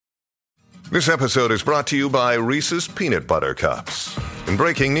This episode is brought to you by Reese's Peanut Butter Cups. In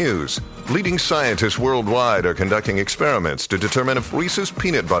breaking news, leading scientists worldwide are conducting experiments to determine if Reese's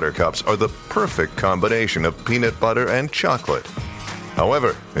Peanut Butter Cups are the perfect combination of peanut butter and chocolate.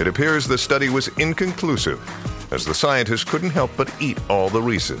 However, it appears the study was inconclusive, as the scientists couldn't help but eat all the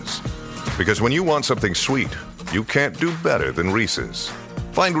Reese's. Because when you want something sweet, you can't do better than Reese's.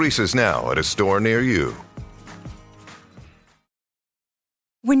 Find Reese's now at a store near you.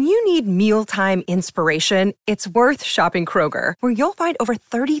 When you need mealtime inspiration, it's worth shopping Kroger, where you'll find over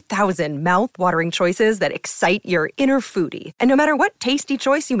 30,000 mouth-watering choices that excite your inner foodie. And no matter what tasty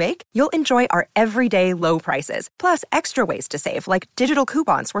choice you make, you'll enjoy our everyday low prices, plus extra ways to save, like digital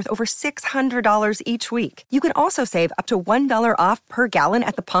coupons worth over $600 each week. You can also save up to $1 off per gallon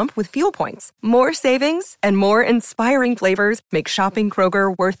at the pump with fuel points. More savings and more inspiring flavors make shopping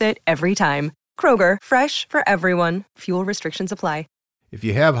Kroger worth it every time. Kroger, fresh for everyone. Fuel restrictions apply. If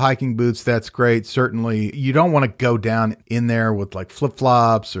you have hiking boots, that's great. Certainly, you don't want to go down in there with like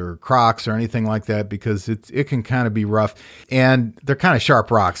flip-flops or Crocs or anything like that, because it can kind of be rough. And they're kind of sharp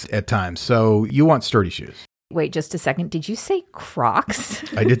rocks at times. So you want sturdy shoes. Wait, just a second. Did you say Crocs?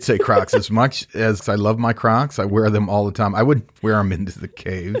 I did say Crocs. As much as I love my Crocs, I wear them all the time. I would wear them into the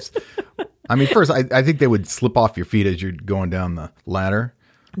caves. I mean, first, I think they would slip off your feet as you're going down the ladder.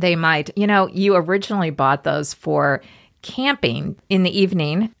 They might. You know, you originally bought those for camping in the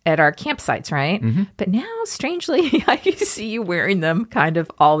evening at our campsites, right? Mm-hmm. But now, strangely, I see you wearing them kind of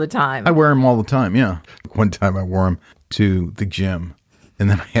all the time. I wear them all the time, yeah. One time I wore them to the gym,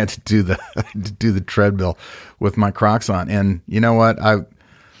 and then I had to do the treadmill with my Crocs on. And you know what?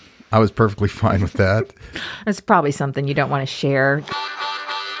 I was perfectly fine with that. It's probably something you don't want to share.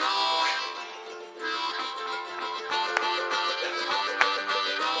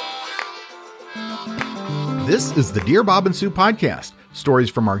 This is the Dear Bob and Sue podcast, stories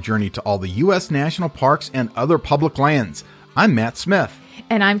from our journey to all the U.S. national parks and other public lands. I'm Matt Smith.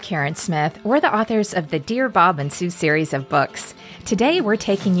 And I'm Karen Smith. We're the authors of the Dear Bob and Sue series of books. Today, we're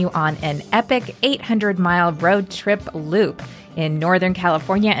taking you on an epic 800-mile road trip loop in Northern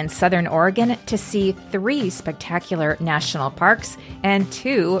California and Southern Oregon to see 3 spectacular national parks and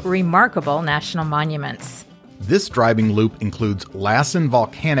 2 remarkable national monuments. This driving loop includes Lassen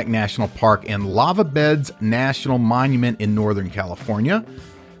Volcanic National Park and Lava Beds National Monument in Northern California,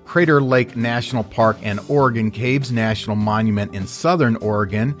 Crater Lake National Park and Oregon Caves National Monument in Southern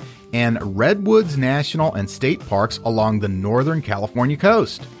Oregon, and Redwoods National and State Parks along the Northern California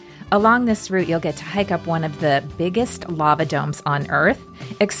coast. Along this route, you'll get to hike up one of the biggest lava domes on Earth,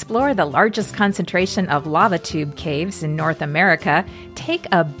 explore the largest concentration of lava tube caves in North America, take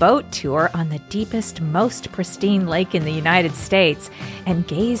a boat tour on the deepest, most pristine lake in the United States, and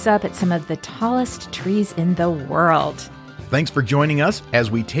gaze up at some of the tallest trees in the world. Thanks for joining us as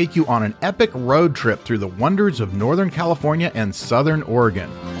we take you on an epic road trip through the wonders of Northern California and Southern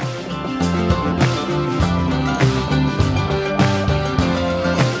Oregon.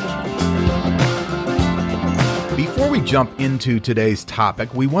 Before we jump into today's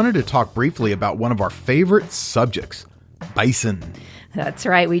topic, we wanted to talk briefly about one of our favorite subjects, bison. That's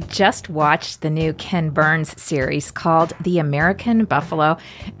right. We just watched the new Ken Burns series called The American Buffalo,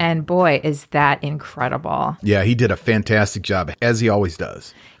 and boy, is that incredible. Yeah, he did a fantastic job, as he always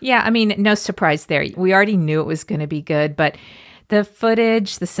does. Yeah, I mean, no surprise there. We already knew it was going to be good, but the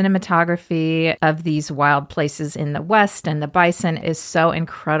footage, the cinematography of these wild places in the West and the bison is so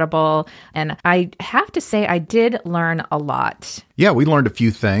incredible. And I have to say, I did learn a lot. Yeah, we learned a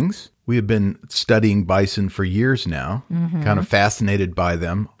few things. We have been studying bison for years now, kind of fascinated by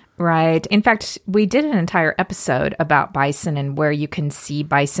them. Right. In fact, we did an entire episode about bison and where you can see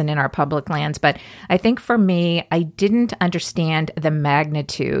bison in our public lands. But I think for me, I didn't understand the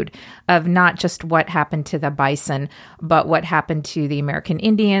magnitude of not just what happened to the bison, but what happened to the American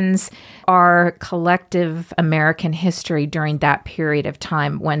Indians, our collective American history during that period of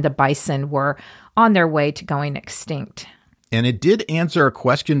time when the bison were on their way to going extinct. And it did answer a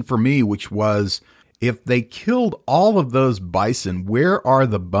question for me, which was, if they killed all of those bison, where are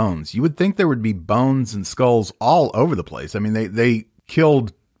the bones? You would think there would be bones and skulls all over the place. I mean, they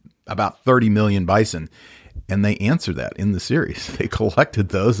killed about 30 million bison, and they answer that in the series. They collected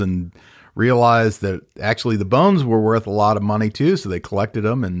those and realized that actually the bones were worth a lot of money too, so they collected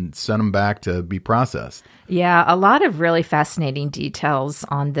them and sent them back to be processed. Yeah, a lot of really fascinating details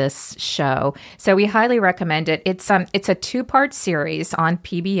on this show. So we highly recommend it. It's a 2-part series on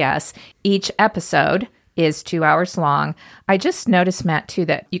PBS. Each episode is 2 hours long. I just noticed, Matt, too,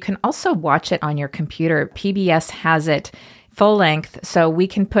 that you can also watch it on your computer. PBS has it full length, so we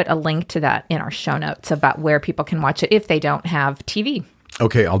can put a link to that in our show notes about where people can watch it if they don't have TV.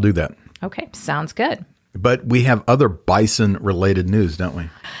 Okay, I'll do that. Okay, sounds good. But we have other bison-related news, don't we?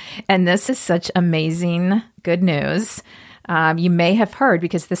 And this is such amazing good news. You may have heard,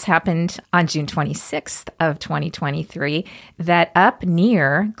 because this happened on June 26th of 2023, that up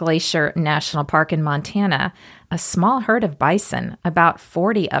near Glacier National Park in Montana, a small herd of bison, about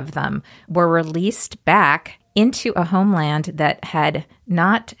 40 of them, were released back into a homeland that had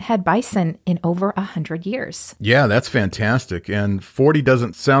not had bison in over 100 years. Yeah, that's fantastic. And 40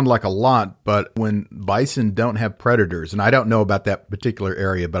 doesn't sound like a lot, but when bison don't have predators, and I don't know about that particular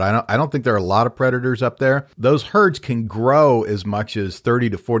area, but I don't think there are a lot of predators up there. Those herds can grow as much as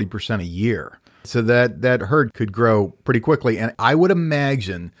 30 to 40% a year. So that herd could grow pretty quickly. And I would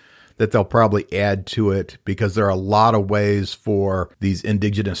imagine that they'll probably add to it because there are a lot of ways for these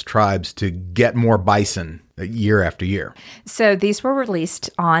indigenous tribes to get more bison year after year. So these were released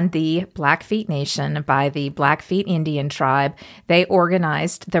on the Blackfeet Nation by the Blackfeet Indian tribe. They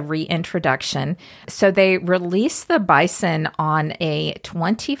organized the reintroduction. So they released the bison on a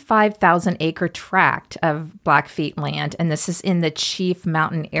 25,000 acre tract of Blackfeet land, and this is in the Chief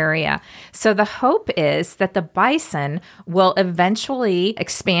Mountain area. So the hope is that the bison will eventually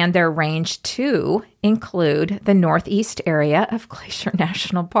expand their range to include the northeast area of Glacier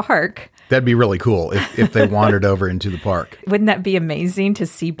National Park. That'd be really cool if they wandered over into the park. Wouldn't that be amazing to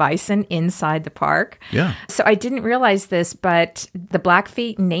see bison inside the park? Yeah. So I didn't realize this, but the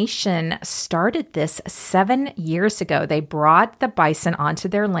Blackfeet Nation started this 7 years ago. They brought the bison onto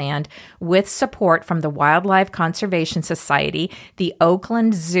their land with support from the Wildlife Conservation Society, the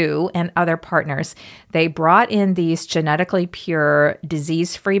Oakland Zoo, and other partners. They brought in these genetically pure,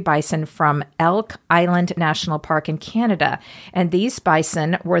 disease-free bison from Elk Island National Park in Canada. And these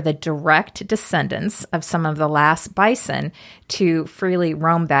bison were the direct descendants of some of the last bison to freely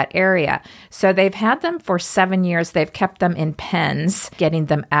roam that area. So they've had them for 7 years. They've kept them in pens, getting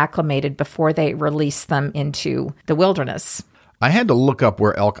them acclimated before they release them into the wilderness. I had to look up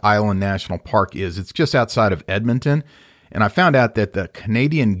where Elk Island National Park is. It's just outside of Edmonton. And I found out that the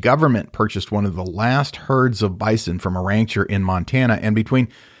Canadian government purchased one of the last herds of bison from a rancher in Montana. And between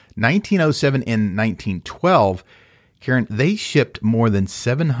 1907 and 1912, Karen, they shipped more than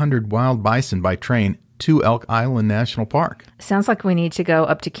 700 wild bison by train to Elk Island National Park. Sounds like we need to go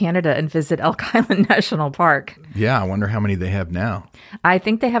up to Canada and visit Elk Island National Park. Yeah, I wonder how many they have now. I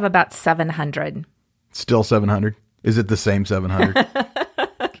think they have about 700. Still 700? Is it the same 700?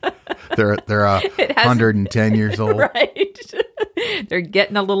 They're 110 years old. Right. They're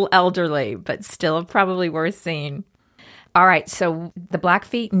getting a little elderly, but still probably worth seeing. All right. So the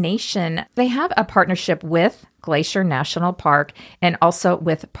Blackfeet Nation, they have a partnership with Glacier National Park and also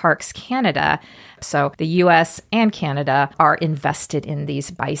with Parks Canada. So the U.S. and Canada are invested in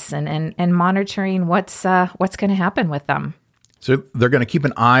these bison and monitoring what's going to happen with them. So they're going to keep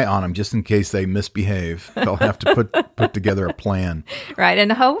an eye on them just in case they misbehave. They'll have to put together a plan. Right.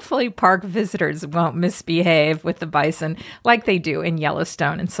 And hopefully park visitors won't misbehave with the bison like they do in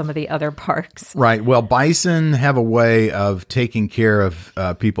Yellowstone and some of the other parks. Right. Well, bison have a way of taking care of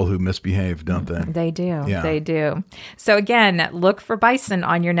people who misbehave, don't they? They do. Yeah. They do. So again, look for bison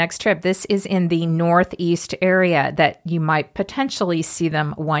on your next trip. This is in the northeast area that you might potentially see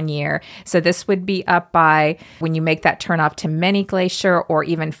them one year. So this would be up by when you make that turn off to Many Glacier or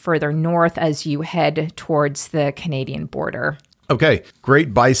even further north as you head towards the Canadian border. Okay,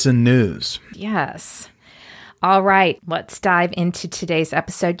 great bison news. Yes. All right, let's dive into today's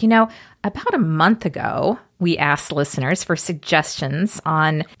episode. You know, about a month ago, we asked listeners for suggestions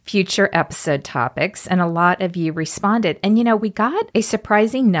on future episode topics, and a lot of you responded. And, you know, we got a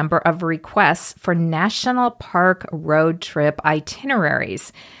surprising number of requests for national park road trip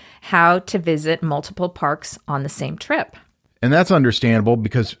itineraries, how to visit multiple parks on the same trip. And that's understandable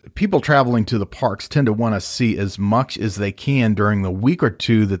because people traveling to the parks tend to want to see as much as they can during the week or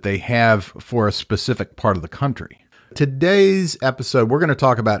two that they have for a specific part of the country. Today's episode, we're going to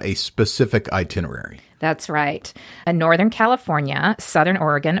talk about a specific itinerary. That's right. A Northern California, Southern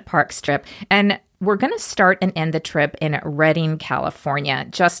Oregon parks trip. And we're going to start and end the trip in Redding, California,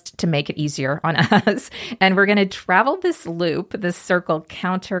 just to make it easier on us. And we're going to travel this loop, this circle,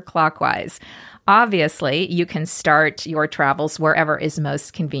 counterclockwise. Obviously, you can start your travels wherever is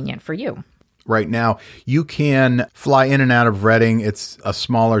most convenient for you. Right now, you can fly in and out of Redding. It's a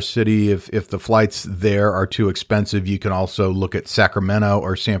smaller city. If the flights there are too expensive, you can also look at Sacramento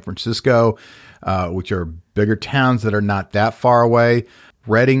or San Francisco, which are bigger towns that are not that far away.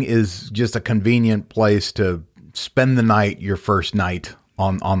 Redding is just a convenient place to spend the night, your first night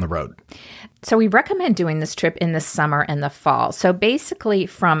on the road. So we recommend doing this trip in the summer and the fall. So basically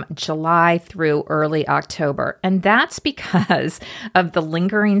from July through early October. And that's because of the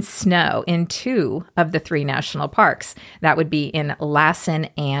lingering snow in 2 of the 3 national parks. That would be in Lassen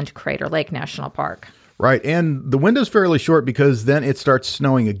and Crater Lake National Park. Right. And the window's fairly short because then it starts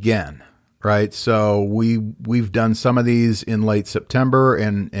snowing again. Right. So we've done some of these in late September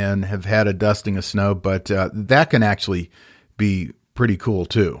and have had a dusting of snow, but that can actually be pretty cool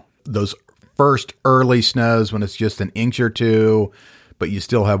too. Those first early snows when it's just an inch or 2, but you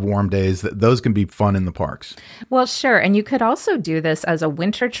still have warm days, those can be fun in the parks. Well, sure. And you could also do this as a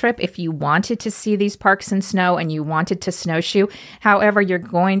winter trip if you wanted to see these parks in snow and you wanted to snowshoe. However, you're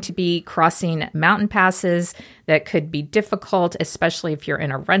going to be crossing mountain passes that could be difficult, especially if you're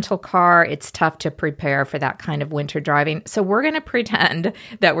in a rental car. It's tough to prepare for that kind of winter driving. So we're going to pretend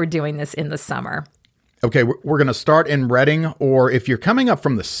that we're doing this in the summer. Okay, we're going to start in Redding, or if you're coming up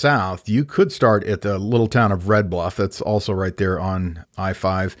from the south, you could start at the little town of Red Bluff. That's also right there on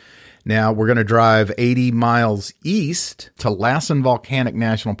I-5. Now, we're going to drive 80 miles east to Lassen Volcanic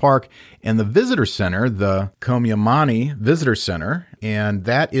National Park and the Visitor Center, the Komiamani Visitor Center, and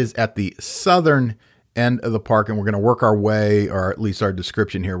that is at the southern end of the park, and we're going to work our way, or at least our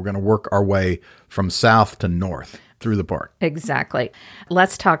description here, we're going to work our way from south to north through the park. Exactly.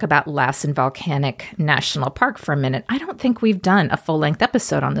 Let's talk about Lassen Volcanic National Park for a minute. I don't think we've done a full-length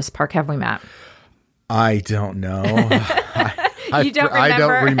episode on this park, have we, Matt? I don't know. I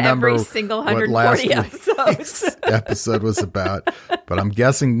don't remember every single 140 episodes. Episode was about, but I'm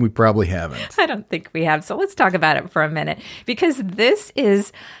guessing we probably haven't. I don't think we have. So let's talk about it for a minute, because this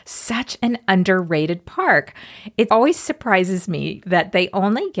is such an underrated park. It always surprises me that they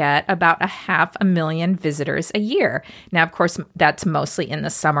only get about 500,000 visitors a year. Now, of course, that's mostly in the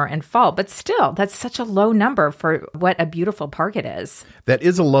summer and fall, but still, that's such a low number for what a beautiful park it is. That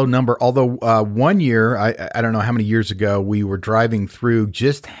is a low number, although one year, I don't know how many years ago, we were driving through,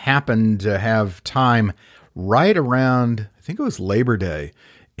 just happened to have time right around, I think it was Labor Day,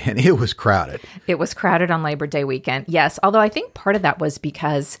 and it was crowded. It was crowded on Labor Day weekend, yes. Although I think part of that was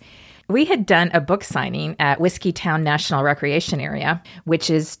because we had done a book signing at Whiskeytown National Recreation Area, which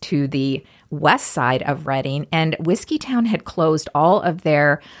is to the west side of Redding, and Whiskeytown had closed all of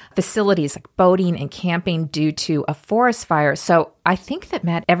their facilities like boating and camping due to a forest fire. So I think that,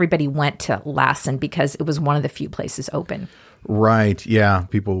 Matt, everybody went to Lassen because it was one of the few places open. Right. Yeah.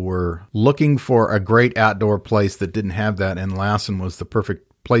 People were looking for a great outdoor place that didn't have that, and Lassen was the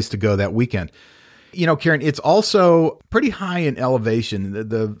perfect place to go that weekend. You know, Karen, it's also pretty high in elevation.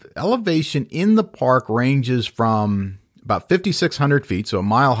 The elevation in the park ranges from about 5,600 feet, so a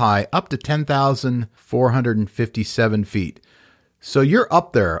mile high, up to 10,457 feet. So you're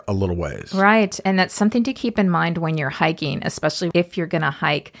up there a little ways. Right. And that's something to keep in mind when you're hiking, especially if you're going to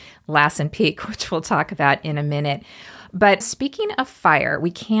hike Lassen Peak, which we'll talk about in a minute. But speaking of fire,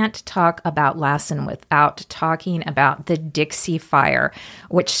 we can't talk about Lassen without talking about the Dixie Fire,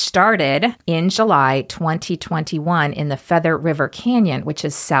 which started in July 2021 in the Feather River Canyon, which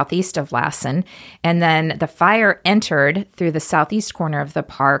is southeast of Lassen. And then the fire entered through the southeast corner of the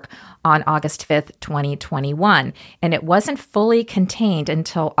park on August 5th, 2021. And it wasn't fully contained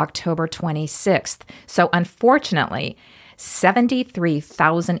until October 26th. So unfortunately,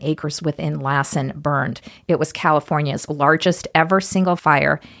 73,000 acres within Lassen burned. It was California's largest ever single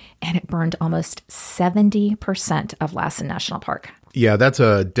fire, and it burned almost 70% of Lassen National Park. Yeah, that's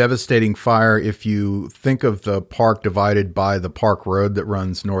a devastating fire. If you think of the park divided by the park road that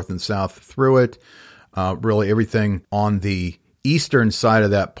runs north and south through it, really everything on the eastern side of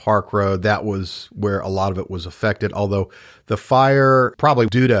that park road, that was where a lot of it was affected. Although the fire, probably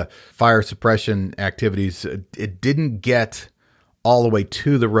due to fire suppression activities, it didn't get all the way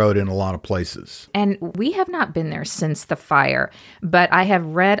to the road in a lot of places. And we have not been there since the fire, but I have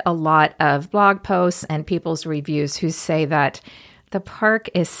read a lot of blog posts and people's reviews who say that the park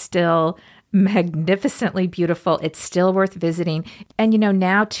is still magnificently beautiful. It's still worth visiting. And, you know,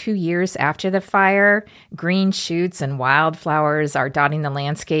 now 2 years after the fire, green shoots and wildflowers are dotting the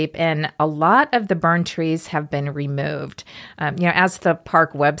landscape, and a lot of the burned trees have been removed. As the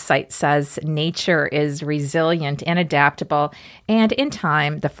park website says, nature is resilient and adaptable, and in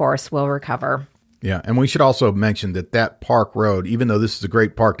time, the forest will recover. Yeah, and we should also mention that park road, even though this is a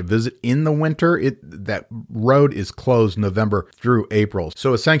great park to visit in the winter, that road is closed November through April.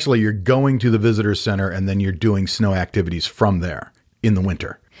 So essentially, you're going to the visitor center and then you're doing snow activities from there in the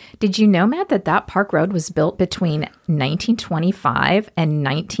winter. Did you know, Matt, that park road was built between 1925 and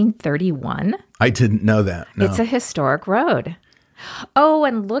 1931? I didn't know that. No. It's a historic road. Oh,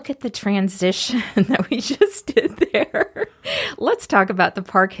 and look at the transition that we just did there. Let's talk about the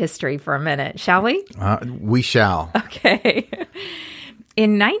park history for a minute, shall we? We shall. Okay.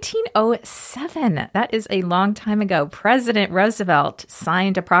 In 1907, that is a long time ago, President Roosevelt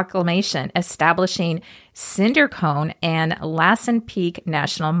signed a proclamation establishing Cinder Cone and Lassen Peak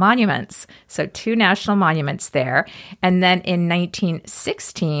National Monuments. So 2 national monuments there. And then in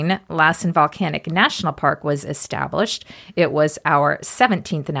 1916, Lassen Volcanic National Park was established. It was our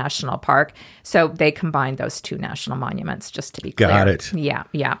 17th national park. So they combined those 2 national monuments, just to be clear. Got it.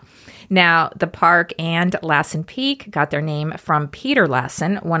 Yeah. Now, the park and Lassen Peak got their name from Peter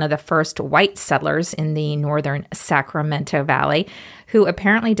Lassen, one of the first white settlers in the northern Sacramento Valley, who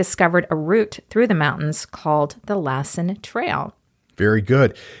apparently discovered a route through the mountains called the Lassen Trail. Very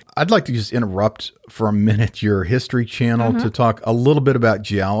good. I'd like to just interrupt for a minute your History Channel to talk a little bit about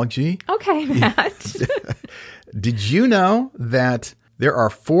geology. Okay, Matt. Did you know that there are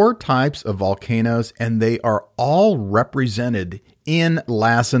 4 types of volcanoes and they are all represented in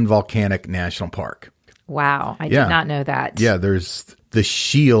Lassen Volcanic National Park? Wow, I did not know that. Yeah, there's the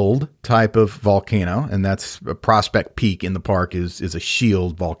shield type of volcano, and that's Prospect Peak in the park is a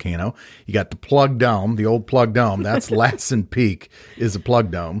shield volcano. You got the plug dome, the old plug dome. That's Lassen Peak is a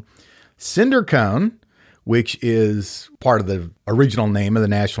plug dome. Cinder Cone, which is part of the original name of the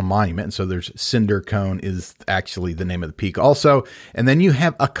national monument. And so there's Cinder Cone is actually the name of the peak also. And then you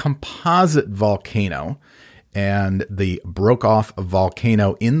have a composite volcano, and the Broke-Off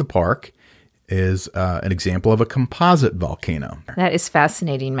volcano in the park is an example of a composite volcano. That is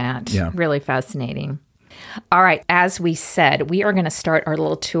fascinating, Matt. Yeah. Really fascinating. All right. As we said, we are going to start our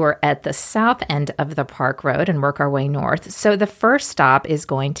little tour at the south end of the park road and work our way north. So the first stop is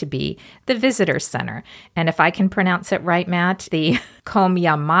going to be the Visitor Center. And if I can pronounce it right, Matt, the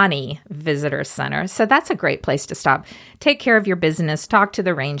Komyamani Visitor Center. So that's a great place to stop. Take care of your business, talk to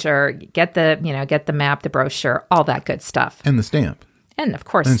the ranger, get the map, the brochure, all that good stuff. And the stamp. And of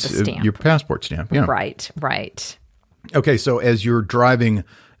course, the stamp. Your passport stamp. Yeah. Right. Okay. So as you're driving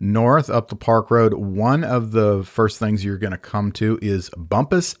north up the park road, one of the first things you're going to come to is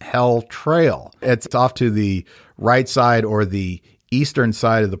Bumpus Hell Trail. It's off to the right side or the eastern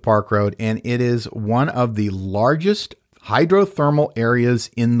side of the park road, and it is one of the largest hydrothermal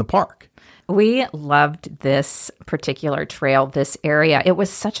areas in the park. We loved this particular trail, this area. It was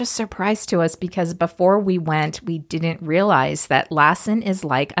such a surprise to us because before we went, we didn't realize that Lassen is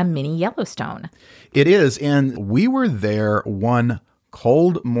like a mini Yellowstone. It is, and we were there one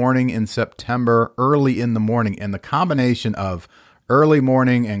cold morning in September, early in the morning, and the combination of early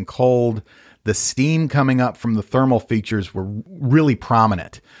morning and cold, the steam coming up from the thermal features were really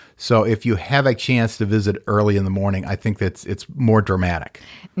prominent. So if you have a chance to visit early in the morning, I think that it's more dramatic.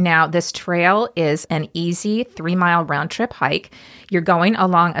 Now, this trail is an easy 3-mile round-trip hike. You're going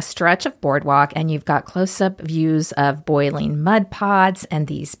along a stretch of boardwalk, and you've got close-up views of boiling mud pods and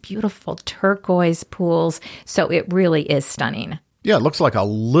these beautiful turquoise pools. So it really is stunning. Yeah, it looks like a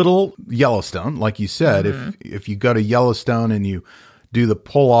little Yellowstone, like you said. If you go to Yellowstone and you do the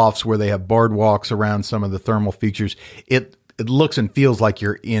pull-offs where they have boardwalks around some of the thermal features, it looks and feels like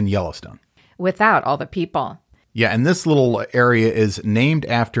you're in Yellowstone. Without all the people. Yeah, and this little area is named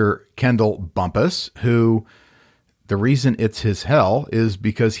after Kendall Bumpus, who the reason it's his hell is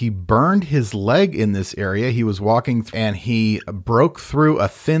because he burned his leg in this area. He was walking and he broke through a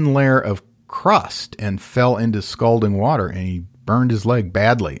thin layer of crust and fell into scalding water, and he burned his leg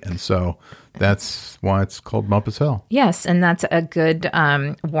badly. And so that's why it's called Bumpus Hell. Yes, and that's a good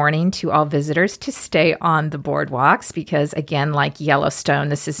warning to all visitors to stay on the boardwalks because, again, like Yellowstone,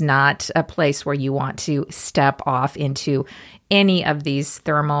 this is not a place where you want to step off into any of these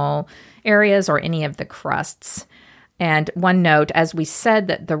thermal areas or any of the crusts. And one note, as we said,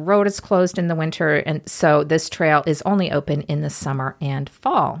 that the road is closed in the winter, and so this trail is only open in the summer and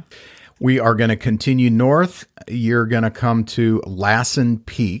fall. We are going to continue north. You're going to come to Lassen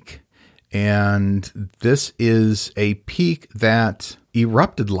Peak. And this is a peak that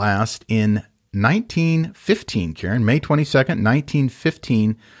erupted last in 1915, Karen, May 22nd,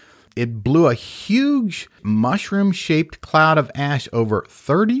 1915. It blew a huge mushroom-shaped cloud of ash over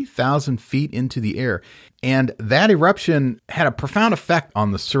 30,000 feet into the air. And that eruption had a profound effect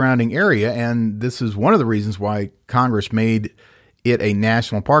on the surrounding area. And this is one of the reasons why Congress made it a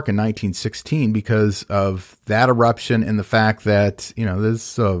national park in 1916, because of that eruption and the fact that,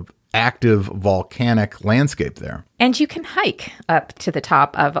 there's a active volcanic landscape there. And you can hike up to the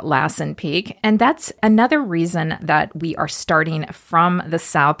top of Lassen Peak. And that's another reason that we are starting from the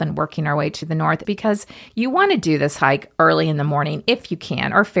south and working our way to the north, because you want to do this hike early in the morning if you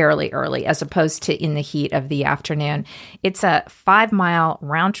can, or fairly early, as opposed to in the heat of the afternoon. It's a 5-mile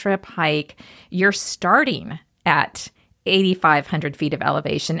round trip hike. You're starting at 8,500 feet of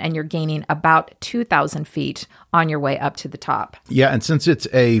elevation, and you're gaining about 2,000 feet on your way up to the top. Yeah, and since it's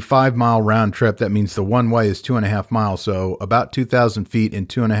a 5-mile round trip, that means the one way is 2.5 miles. So about 2,000 feet in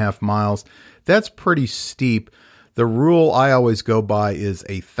 2.5 miles. That's pretty steep. The rule I always go by is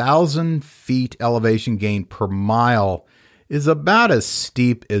 1,000 feet elevation gain per mile is about as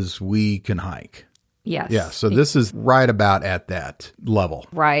steep as we can hike. Yes. Yeah, so this is right about at that level.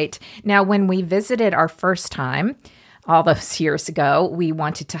 Right. Now, when we visited our first time, all those years ago, we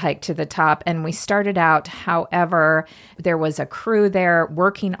wanted to hike to the top, and we started out. However, there was a crew there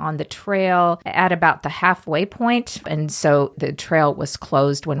working on the trail at about the halfway point, and so the trail was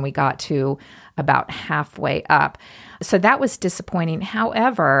closed when we got to about halfway up. So that was disappointing.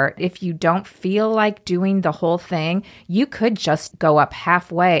 However, if you don't feel like doing the whole thing, you could just go up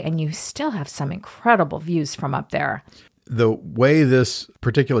halfway, and you still have some incredible views from up there. The way this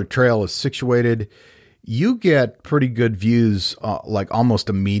particular trail is situated, you get pretty good views like almost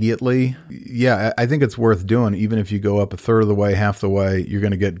immediately. Yeah, I think it's worth doing. Even if you go up a third of the way, half the way, you're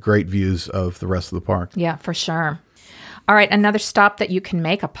going to get great views of the rest of the park. Yeah, for sure. All right, another stop that you can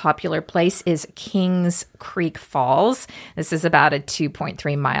make, a popular place, is Kings Creek Falls. This is about a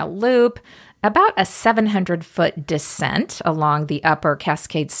 2.3-mile loop, about a 700-foot descent along the upper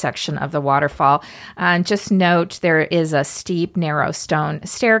Cascade section of the waterfall. And just note, there is a steep, narrow stone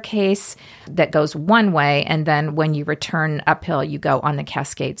staircase that goes one way, and then when you return uphill, you go on the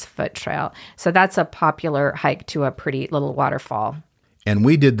Cascades Foot Trail. So that's a popular hike to a pretty little waterfall. And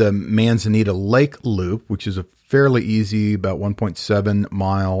we did the Manzanita Lake Loop, which is a fairly easy, about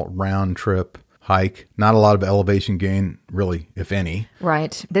 1.7-mile round trip hike. Not a lot of elevation gain, really, if any.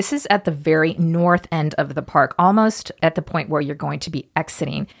 Right. This is at the very north end of the park, almost at the point where you're going to be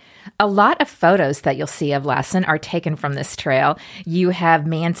exiting. A lot of photos that you'll see of Lassen are taken from this trail. You have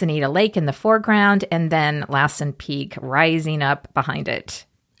Manzanita Lake in the foreground, and then Lassen Peak rising up behind it.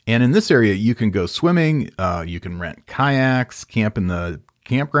 And in this area, you can go swimming, you can rent kayaks, camp in the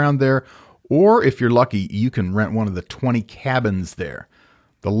campground there, or if you're lucky, you can rent one of the 20 cabins there.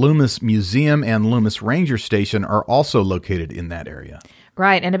 The Loomis Museum and Loomis Ranger Station are also located in that area.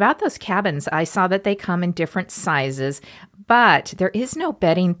 Right. And about those cabins, I saw that they come in different sizes, but there is no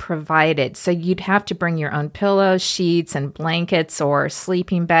bedding provided. So you'd have to bring your own pillows, sheets, and blankets or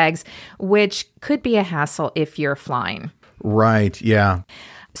sleeping bags, which could be a hassle if you're flying. Right. Yeah.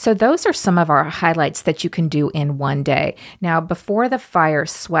 So those are some of our highlights that you can do in one day. Now, before the fire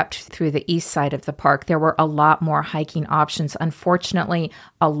swept through the east side of the park, there were a lot more hiking options. Unfortunately,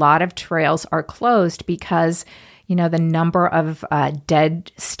 a lot of trails are closed because, the number of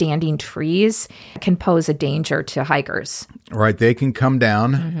dead standing trees can pose a danger to hikers. Right. They can come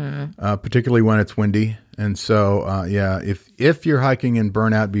down, particularly when it's windy. And so, if you're hiking in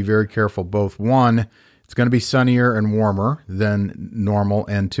Burnout, be very careful. Both, one, it's going to be sunnier and warmer than normal.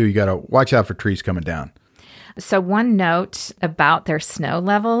 And two, you got to watch out for trees coming down. So one note about their snow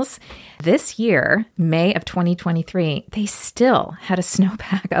levels. This year, May of 2023, they still had a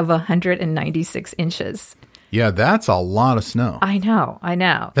snowpack of 196 inches. Yeah, that's a lot of snow. I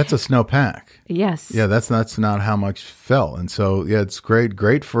know. That's a snowpack. Yes. Yeah, that's not how much fell. And so, yeah, it's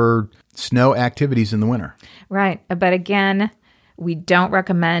great for snow activities in the winter. Right. But again, we don't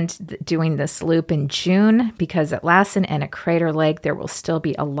recommend doing this loop in June because at Lassen and at Crater Lake, there will still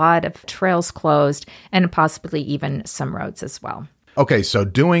be a lot of trails closed and possibly even some roads as well. Okay, so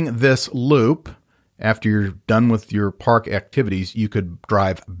doing this loop, after you're done with your park activities, you could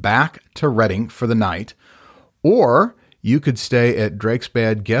drive back to Redding for the night, or you could stay at Drake's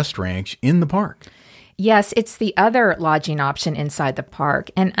Bad Guest Ranch in the park. Yes, it's the other lodging option inside the park.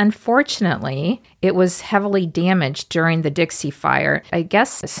 And unfortunately, it was heavily damaged during the Dixie Fire. I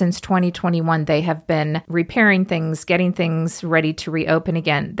guess since 2021, they have been repairing things, getting things ready to reopen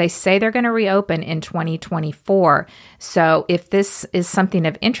again. They say they're going to reopen in 2024. So if this is something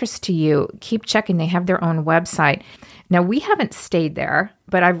of interest to you, keep checking. They have their own website. Now, we haven't stayed there,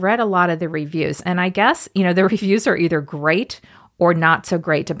 but I've read a lot of the reviews. And I guess, the reviews are either great or not so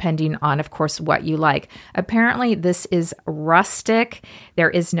great, depending on, of course, what you like. Apparently, this is rustic. There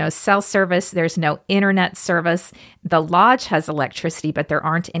is no cell service. There's no internet service. The lodge has electricity, but there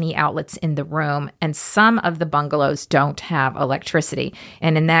aren't any outlets in the room. And some of the bungalows don't have electricity.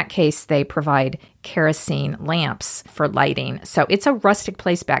 And in that case, they provide kerosene lamps for lighting. So it's a rustic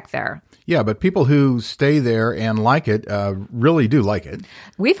place back there. Yeah, but people who stay there and like it really do like it.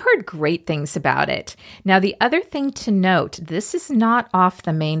 We've heard great things about it. Now, the other thing to note, this is not off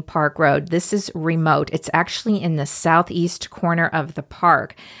the main park road. This is remote. It's actually in the southeast corner of the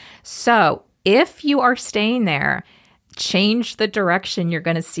park. So if you are staying there, change the direction you're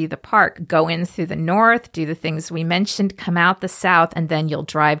going to see the park. Go in through the north, do the things we mentioned, come out the south, and then you'll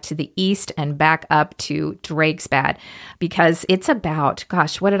drive to the east and back up to Drakesbad, because it's about,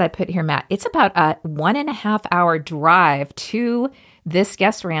 gosh, what did I put here, Matt? It's about a 1.5 hour drive to this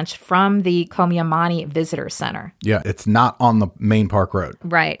guest ranch from the Komiamani Visitor Center. Yeah, it's not on the main park road.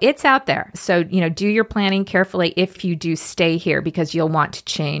 Right. It's out there. So, do your planning carefully if you do stay here, because you'll want to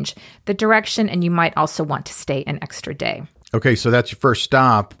change the direction and you might also want to stay an extra day. Okay, so that's your first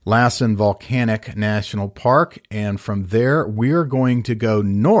stop, Lassen Volcanic National Park. And from there, we're going to go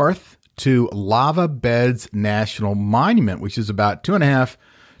north to Lava Beds National Monument, which is about 2.5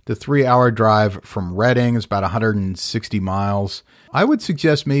 to 3 hour drive from Redding. It's about 160 miles. I would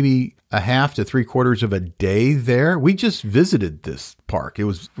suggest maybe 1/2 to 3/4 of a day there. We just visited this park. It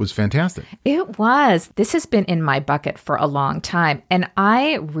was fantastic. It was. This has been in my bucket for a long time, and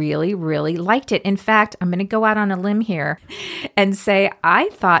I really, really liked it. In fact, I'm going to go out on a limb here and say I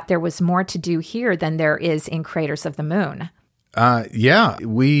thought there was more to do here than there is in Craters of the Moon. Yeah,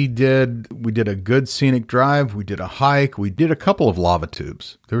 we did a good scenic drive. We did a hike. We did a couple of lava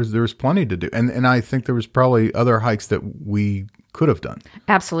tubes. There was plenty to do. And I think there was probably other hikes that we could have done.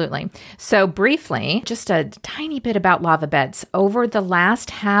 Absolutely. So briefly, just a tiny bit about lava beds. Over the last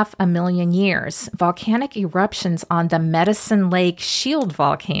 500,000 years, volcanic eruptions on the Medicine Lake Shield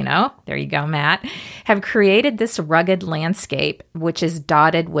volcano, there you go, Matt, have created this rugged landscape, which is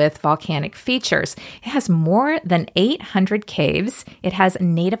dotted with volcanic features. It has more than 800 caves. It has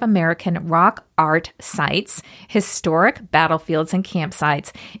Native American rock art sites, historic battlefields and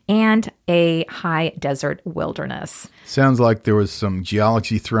campsites, and a high desert wilderness. Sounds like there was some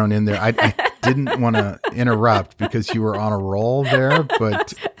geology thrown in there. I didn't want to interrupt because you were on a roll there,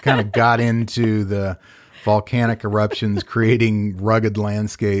 but kind of got into the volcanic eruptions creating rugged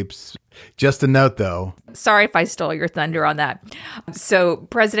landscapes. Just a note, though. Sorry if I stole your thunder on that. So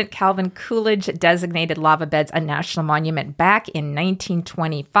President Calvin Coolidge designated lava beds a national monument back in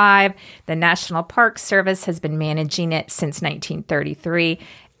 1925. The National Park Service has been managing it since 1933.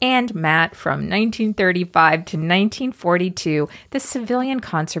 And Matt, from 1935 to 1942, the Civilian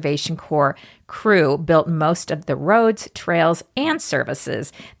Conservation Corps crew built most of the roads, trails, and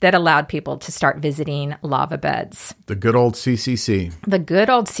services that allowed people to start visiting lava beds. The good old CCC. The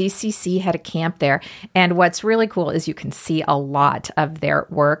good old CCC had a camp there. And what's really cool is you can see a lot of their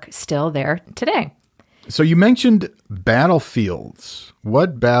work still there today. So you mentioned battlefields.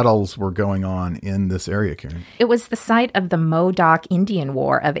 What battles were going on in this area, Karen? It was the site of the Modoc Indian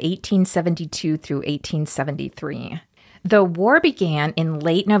War of 1872 through 1873. The war began in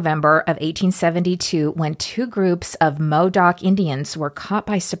late November of 1872 when two groups of Modoc Indians were caught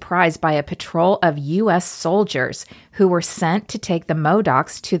by surprise by a patrol of U.S. soldiers who were sent to take the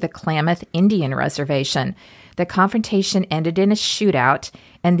Modocs to the Klamath Indian Reservation. The confrontation ended in a shootout,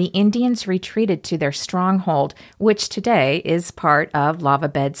 and the Indians retreated to their stronghold, which today is part of Lava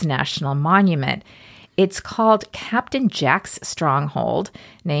Beds National Monument. It's called Captain Jack's Stronghold,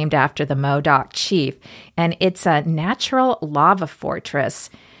 named after the Modoc chief, and it's a natural lava fortress.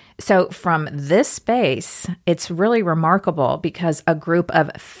 So from this base, it's really remarkable because a group of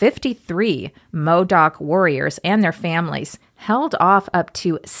 53 Modoc warriors and their families held off up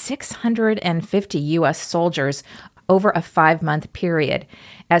to 650 U.S. soldiers over a 5-month period.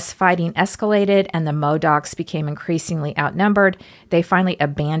 As fighting escalated and the Modocs became increasingly outnumbered, they finally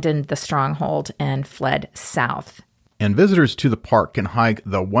abandoned the stronghold and fled south. And visitors to the park can hike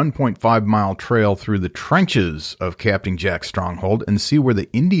the 1.5-mile trail through the trenches of Captain Jack's stronghold and see where the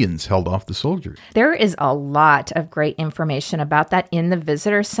Indians held off the soldiers. There is a lot of great information about that in the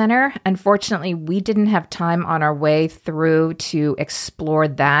visitor center. Unfortunately, we didn't have time on our way through to explore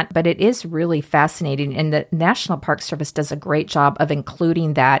that, but it is really fascinating. And the National Park Service does a great job of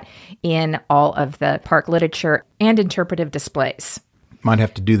including that in all of the park literature and interpretive displays. Might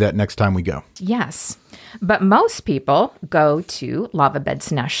have to do that next time we go. Yes. But most people go to Lava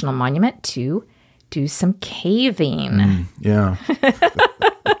Beds National Monument to do some caving. Yeah.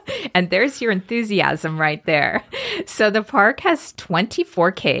 And there's your enthusiasm right there. So the park has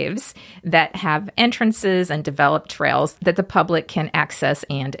 24 caves that have entrances and developed trails that the public can access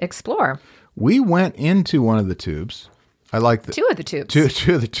and explore. We went into one of the tubes. I like the two of the tubes.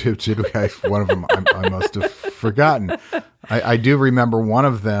 Two of the tubes. One of them I must have forgotten. I do remember one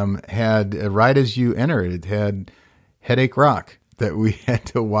of them had, right as you enter it had Headache Rock that we had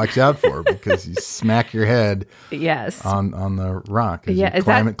to watch out for because you smack your head on the rock as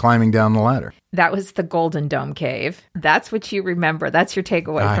you're climbing down the ladder. That was the Golden Dome Cave. That's what you remember. That's your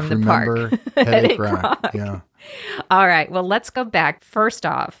takeaway from the park. I remember Headache Rock. Yeah. All right, well, let's go back. First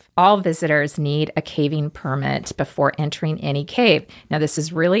off, all visitors need a caving permit before entering any cave. Now, this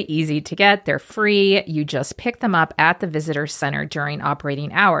is really easy to get. They're free. You just pick them up at the visitor center during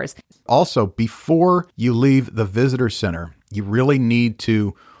operating hours. Also, before you leave the visitor center, you really need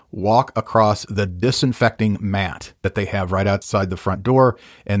to walk across the disinfecting mat that they have right outside the front door.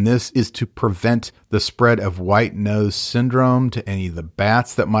 And this is to prevent the spread of white nose syndrome to any of the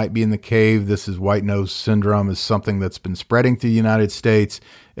bats that might be in the cave. This is white nose syndrome is something that's been spreading through the United States.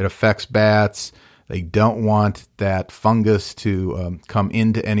 It affects bats. They don't want that fungus to come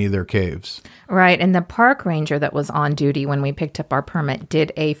into any of their caves. Right. And the park ranger that was on duty when we picked up our permit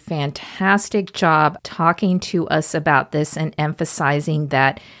did a fantastic job talking to us about this and emphasizing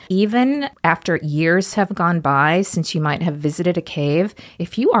that even after years have gone by since you might have visited a cave,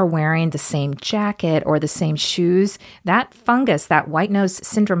 if you are wearing the same jacket or the same shoes, that fungus, that white nose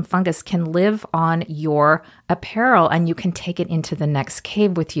syndrome fungus, can live on your apparel and you can take it into the next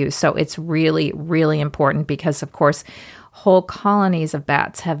cave with you. So it's really, really important because, of course, whole colonies of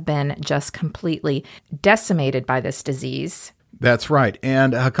bats have been just completely decimated by this disease. That's right.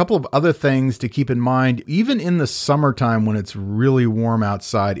 And a couple of other things to keep in mind, even in the summertime when it's really warm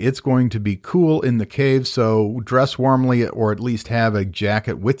outside, it's going to be cool in the cave. So dress warmly or at least have a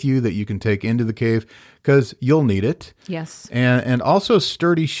jacket with you that you can take into the cave because you'll need it. Yes. And also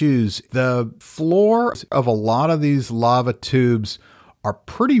sturdy shoes. The floor of a lot of these lava tubes are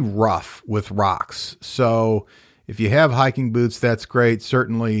pretty rough with rocks. So if you have hiking boots, that's great.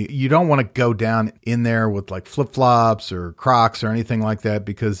 Certainly, you don't want to go down in there with like flip-flops or Crocs or anything like that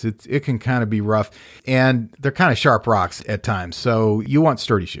because it can kind of be rough. And they're kind of sharp rocks at times. So you want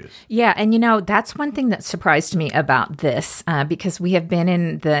sturdy shoes. Yeah. And, that's one thing that surprised me about this because we have been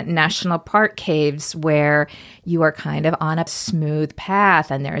in the national park caves where you are kind of on a smooth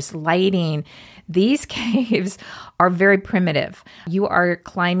path and there's lighting. These caves are very primitive. You are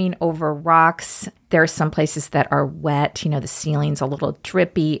climbing over rocks. There are some places that are wet. The ceiling's a little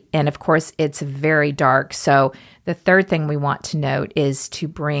drippy. And of course, it's very dark. So the third thing we want to note is to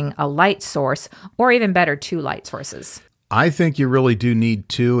bring a light source, or even better, 2 light sources. I think you really do need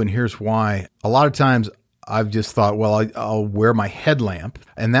 2. And here's why. A lot of times I've just thought, well, I'll wear my headlamp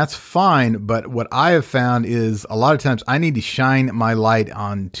and that's fine. But what I have found is a lot of times I need to shine my light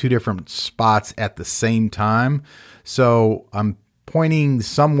on 2 different spots at the same time. So I'm pointing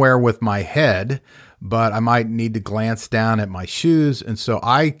somewhere with my head, but I might need to glance down at my shoes. And so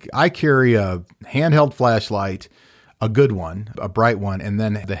I carry a handheld flashlight, a good one, a bright one, and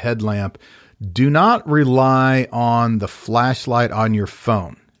then the headlamp. Do not rely on the flashlight on your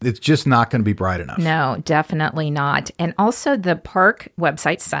phone. It's just not going to be bright enough. No, definitely not. And also the park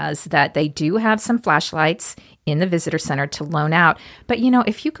website says that they do have some flashlights in the visitor center to loan out. But,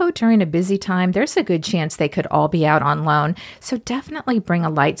 if you go during a busy time, there's a good chance they could all be out on loan. So definitely bring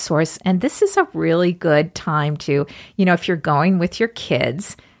a light source. And this is a really good time to, if you're going with your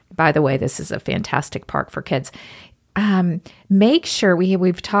kids, by the way, this is a fantastic park for kids. Make sure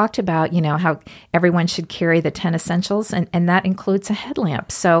we've talked about, how everyone should carry the 10 essentials and that includes a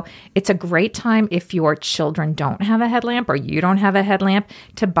headlamp. So it's a great time if your children don't have a headlamp or you don't have a headlamp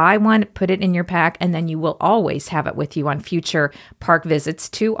to buy one, put it in your pack, and then you will always have it with you on future park visits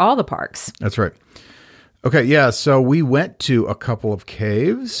to all the parks. That's right. Okay. Yeah. So we went to a couple of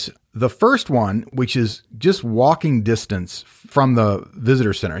caves. The first one, which is just walking distance from the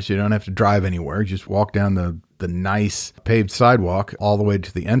visitor center, so you don't have to drive anywhere. Just walk down the nice paved sidewalk all the way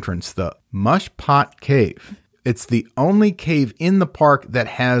to the entrance, the Mush Pot Cave. It's the only cave in the park that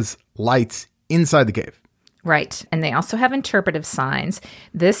has lights inside the cave. Right. And they also have interpretive signs.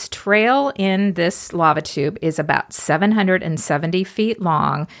 This trail in this lava tube is about 770 feet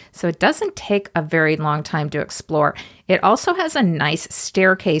long, so it doesn't take a very long time to explore. It also has a nice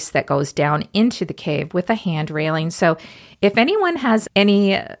staircase that goes down into the cave with a hand railing. So if anyone has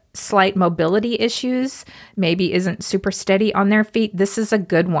any slight mobility issues, maybe isn't super steady on their feet, this is a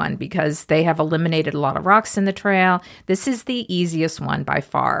good one because they have eliminated a lot of rocks in the trail. This is the easiest one by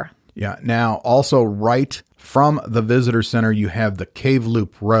far. Yeah. Now, also right from the visitor center, you have the Cave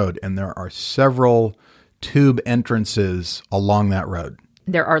Loop Road, and there are several tube entrances along that road.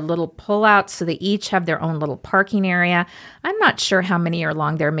 There are little pullouts, so they each have their own little parking area. I'm not sure how many are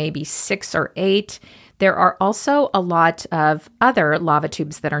long. There may be 6 or 8. There are also a lot of other lava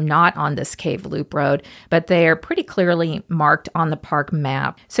tubes that are not on this Cave Loop Road, but they are pretty clearly marked on the park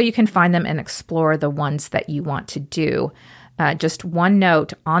map, so you can find them and explore the ones that you want to do. Just one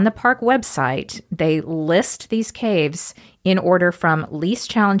note, on the park website, they list these caves in order from least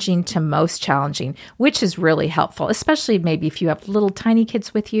challenging to most challenging, which is really helpful, especially maybe if you have little tiny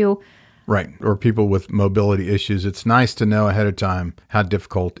kids with you. Right. Or people with mobility issues. It's nice to know ahead of time how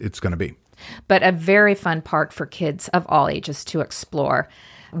difficult it's going to be. But a very fun park for kids of all ages to explore.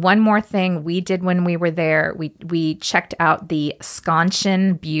 One more thing we did when we were there, we checked out the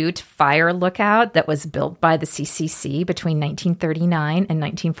Scontian Butte Fire Lookout that was built by the CCC between 1939 and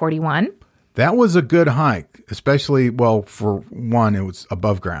 1941. That was a good hike, especially, well, for one, it was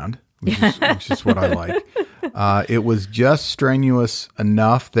above ground, which is what I like. It was just strenuous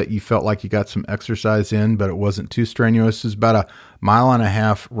enough that you felt like you got some exercise in, but it wasn't too strenuous. It was about 1.5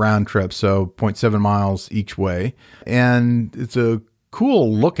 miles round trip, so 0.7 miles each way. And it's a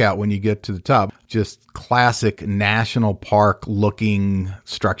cool lookout when you get to the top. Just classic national park looking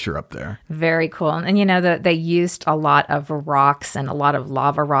structure up there. Very cool. And they used a lot of rocks and a lot of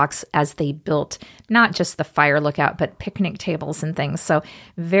lava rocks as they built not just the fire lookout, but picnic tables and things. So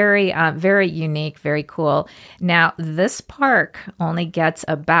very, very unique, very cool. Now, this park only gets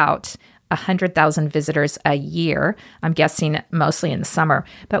about 100,000 visitors a year. I'm guessing mostly in the summer.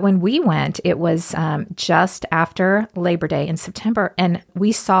 But when we went, it was just after Labor Day in September, and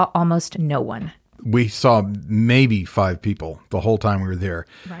we saw almost no one. We saw maybe 5 people the whole time we were there.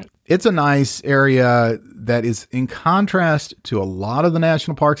 Right. It's a nice area that is in contrast to a lot of the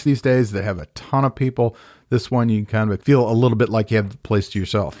national parks these days that have a ton of people. This one, you kind of feel a little bit like you have the place to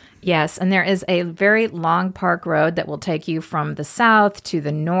yourself. Yes, and there is a very long park road that will take you from the south to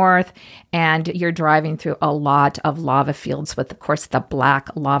the north, and you're driving through a lot of lava fields with, of course, the black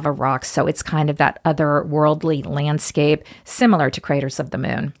lava rocks. So it's kind of that otherworldly landscape, similar to Craters of the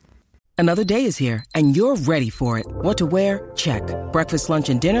Moon. Another day is here, and you're ready for it. What to wear? Check. Breakfast, lunch,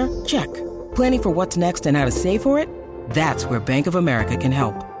 and dinner? Check. Planning for what's next and how to save for it? That's where Bank of America can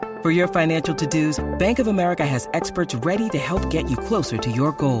help. For your financial to-dos, Bank of America has experts ready to help get you closer to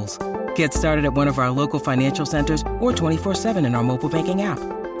your goals. Get started at one of our local financial centers or 24/7 in our mobile banking app.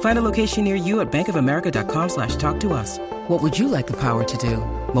 Find a location near you at bankofamerica.com/talktous. What would you like the power to do?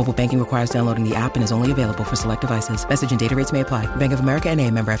 Mobile banking requires downloading the app and is only available for select devices. Message and data rates may apply. Bank of America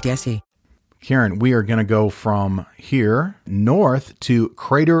N.A., member FDIC. Karen, we are going to go from here north to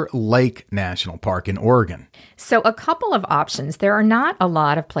Crater Lake National Park in Oregon. So a couple of options. There are not a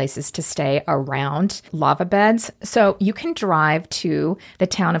lot of places to stay around lava beds. So you can drive to the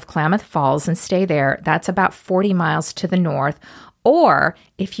town of Klamath Falls and stay there. That's about 40 miles to the north. Or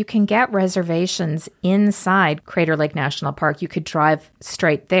if you can get reservations inside Crater Lake National Park, you could drive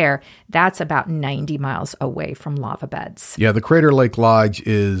straight there. That's about 90 miles away from lava beds. Yeah, the Crater Lake Lodge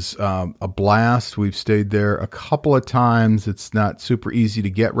is a blast. We've stayed there a couple of times. It's not super easy to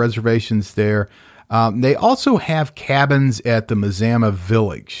get reservations there. They also have cabins at the Mazama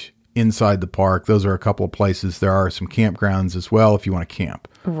Village inside the park. Those are a couple of places. There are some campgrounds as well if you want to camp.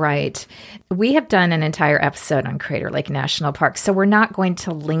 Right. We have done an entire episode on Crater Lake National Park, so we're not going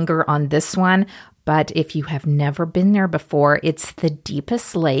to linger on this one. But if you have never been there before, it's the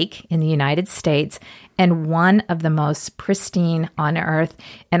deepest lake in the United States and one of the most pristine on Earth.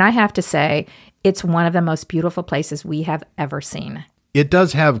 And I have to say, it's one of the most beautiful places we have ever seen. It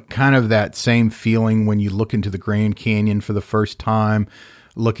does have kind of that same feeling when you look into the Grand Canyon for the first time,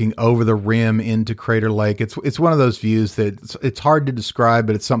 looking over the rim into Crater Lake. It's one of those views that it's hard to describe,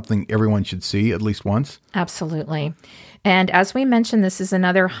 but it's something everyone should see at least once. Absolutely. And as we mentioned, this is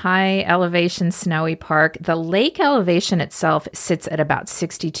another high elevation snowy park. The lake elevation itself sits at about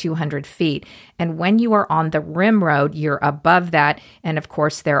 6,200 feet. And when you are on the rim road, you're above that. And of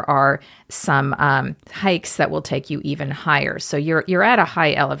course, there are some hikes that will take you even higher. So you're at a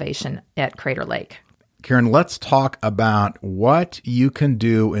high elevation at Crater Lake. Karen, let's talk about what you can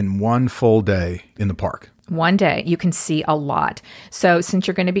do in one full day in the park. One day, you can see a lot. So since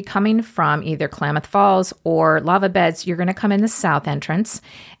you're going to be coming from either Klamath Falls or Lava Beds, you're going to come in the south entrance.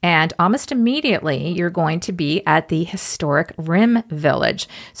 And almost immediately, you're going to be at the historic Rim Village.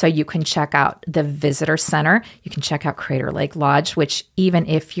 So you can check out the visitor center. You can check out Crater Lake Lodge, which even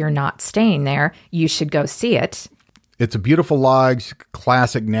if you're not staying there, you should go see it. It's a beautiful lodge,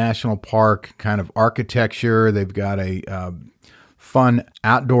 classic national park kind of architecture. They've got a fun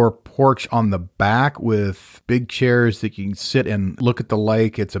outdoor porch on the back with big chairs that you can sit and look at the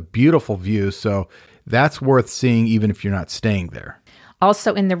lake. It's a beautiful view, so that's worth seeing even if you're not staying there.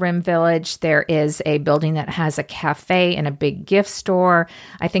 Also in the Rim Village, there is a building that has a cafe and a big gift store.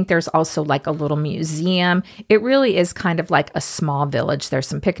 I think there's also like a little museum. It really is kind of like a small village. There's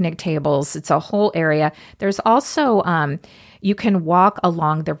some picnic tables. It's a whole area. There's also, you can walk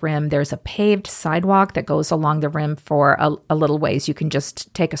along the rim. There's a paved sidewalk that goes along the rim for a little ways. You can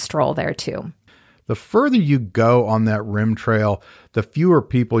just take a stroll there too. The further you go on that rim trail, the fewer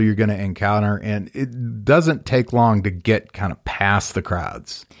people you're going to encounter, and it doesn't take long to get kind of past the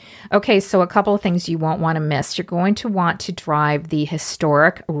crowds. Okay, so a couple of things you won't want to miss. You're going to want to drive the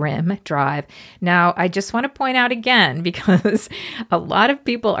historic Rim Drive. Now, I just want to point out again, because a lot of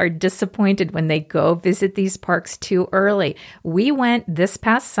people are disappointed when they go visit these parks too early. We went this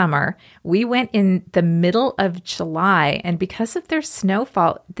past summer. We went in the middle of July, and because of their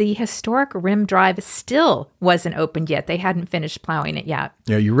snowfall, the historic Rim Drive still wasn't opened yet. They hadn't finished plowing it yet.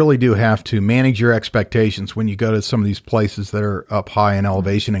 Yeah, you really do have to manage your expectations when you go to some of these places that are up high in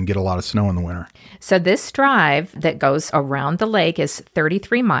elevation and get a lot of snow in the winter. So this drive that goes around the lake is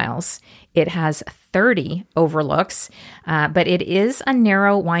 33 miles. It has 30 overlooks, but it is a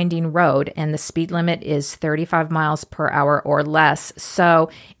narrow, winding road, and the speed limit is 35 miles per hour or less. So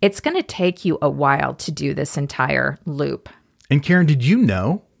it's going to take you a while to do this entire loop. And Karen, did you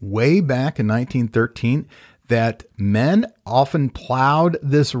know way back in 1913 that men often plowed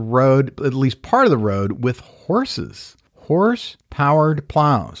this road, at least part of the road, with horses? Horse-powered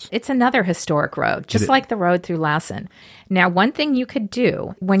plows. It's another historic road, just like the road through Lassen. Now, one thing you could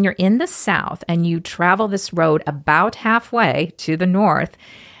do when you're in the south and you travel this road about halfway to the north,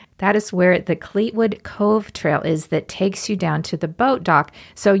 that is where the Cleetwood Cove Trail is that takes you down to the boat dock.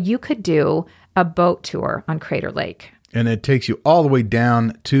 So you could do a boat tour on Crater Lake. And it takes you all the way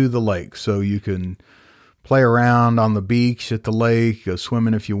down to the lake. So you can play around on the beach at the lake, go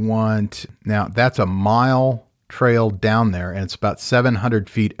swimming if you want. Now, that's a mile trail down there, and it's about 700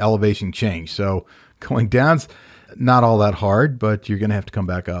 feet elevation change. So going down's not all that hard, but you're going to have to come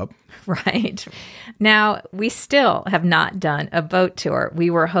back up. Right. Now, we still have not done a boat tour. We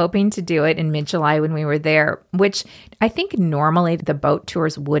were hoping to do it in mid-July when we were there, which I think normally the boat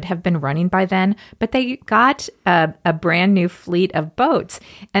tours would have been running by then, but they got a brand new fleet of boats,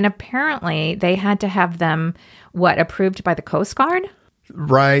 and apparently they had to have them, approved by the Coast Guard?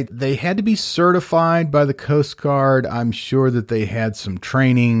 Right. They had to be certified by the Coast Guard. I'm sure that they had some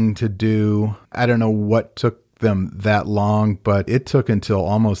training to do. I don't know what took them that long, but it took until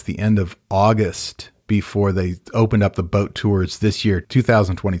almost the end of August before they opened up the boat tours this year,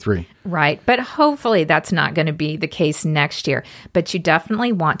 2023. Right. But hopefully that's not going to be the case next year. But you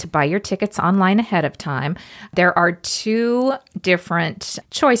definitely want to buy your tickets online ahead of time. There are two different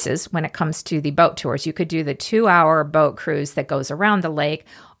choices when it comes to the boat tours. You could do the 2-hour boat cruise that goes around the lake,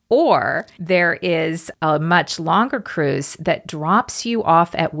 or there is a much longer cruise that drops you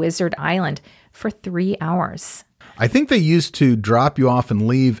off at Wizard Island for 3 hours. I think they used to drop you off and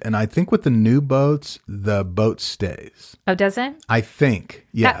leave, and I think with the new boats, the boat stays. Oh, does it? I think,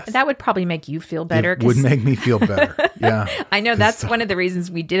 yes. That would probably make you feel better. It would make me feel better, yeah. I know that's one of the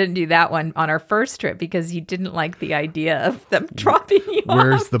reasons we didn't do that one on our first trip, because you didn't like the idea of them dropping you off.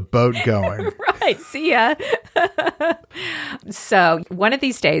 Where's the boat going? Right, see ya. So one of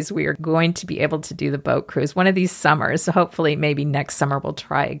these days we are going to be able to do the boat cruise, one of these summers. So hopefully maybe next summer we'll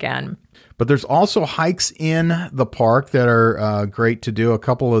try again. But there's also hikes in the park that are great to do. A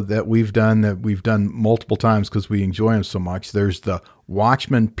couple of that we've done multiple times because we enjoy them so much. There's the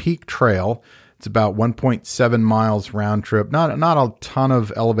Watchman Peak Trail. It's about 1.7 miles round trip. Not a ton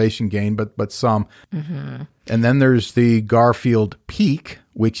of elevation gain, but some. Mm-hmm. And then there's the Garfield Peak,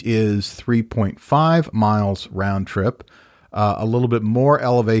 which is 3.5 miles round trip. A little bit more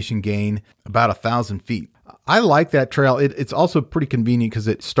elevation gain, about 1,000 feet. I like that trail. It's also pretty convenient because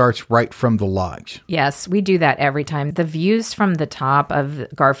it starts right from the lodge. Yes, we do that every time. The views from the top of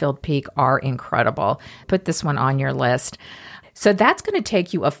Garfield Peak are incredible. Put this one on your list. So that's going to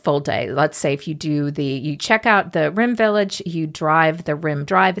take you a full day. Let's say if you check out the Rim Village, you drive the Rim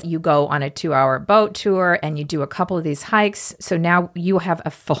Drive, you go on a 2-hour boat tour, and you do a couple of these hikes. So now you have a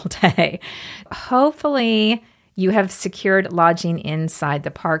full day. Hopefully you have secured lodging inside the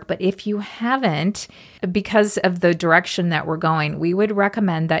park. But if you haven't, because of the direction that we're going, we would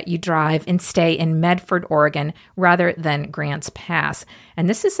recommend that you drive and stay in Medford, Oregon, rather than Grants Pass. And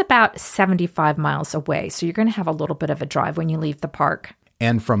this is about 75 miles away. So you're going to have a little bit of a drive when you leave the park.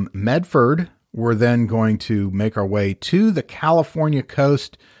 And from Medford, we're then going to make our way to the California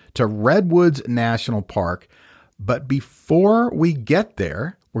coast to Redwoods National Park. But before we get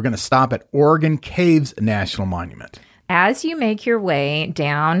there, we're going to stop at Oregon Caves National Monument. As you make your way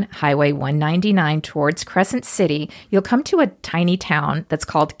down Highway 199 towards Crescent City, you'll come to a tiny town that's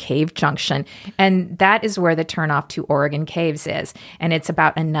called Cave Junction, and that is where the turnoff to Oregon Caves is. And it's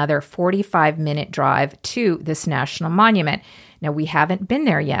about another 45-minute drive to this national monument. Now, we haven't been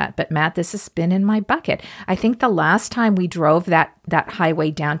there yet, but Matt, this has been in my bucket. I think the last time we drove that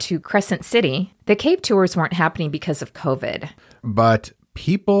highway down to Crescent City, the cave tours weren't happening because of COVID. But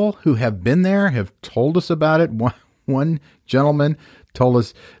people who have been there have told us about it. One gentleman told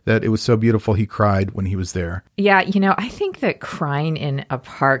us that it was so beautiful he cried when he was there. Yeah, I think that crying in a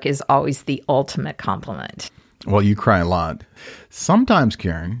park is always the ultimate compliment. Well, you cry a lot. Sometimes,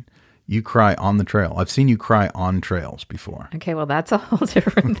 Karen, you cry on the trail. I've seen you cry on trails before. Okay, well, that's a whole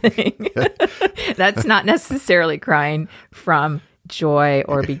different thing. That's not necessarily crying from joy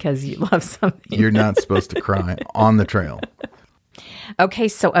or because you love something. You're not supposed to cry on the trail. Okay,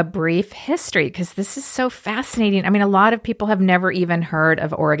 so a brief history, because this is so fascinating. I mean, a lot of people have never even heard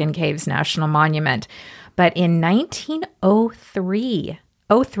of Oregon Caves National Monument. But in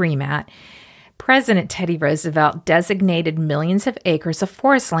 1903, Matt, President Teddy Roosevelt designated millions of acres of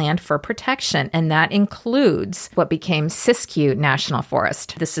forest land for protection, and that includes what became Siskiyou National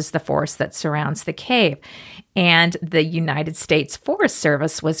Forest. This is the forest that surrounds the cave. And the United States Forest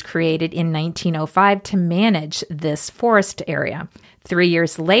Service was created in 1905 to manage this forest area. 3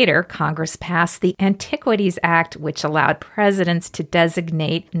 years later, Congress passed the Antiquities Act, which allowed presidents to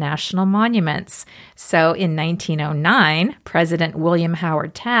designate national monuments. So in 1909, President William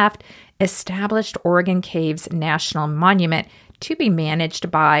Howard Taft established Oregon Caves National Monument to be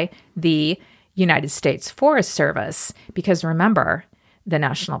managed by the United States Forest Service. Because remember, the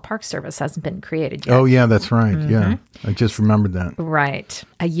National Park Service hasn't been created yet. Oh, yeah, that's right. Mm-hmm. Yeah, I just remembered that. Right.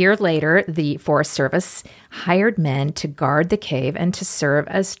 A year later, the Forest Service hired men to guard the cave and to serve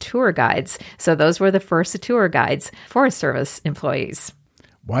as tour guides. So those were the first tour guides, Forest Service employees.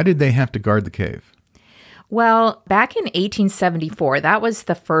 Why did they have to guard the cave? Well, back in 1874, that was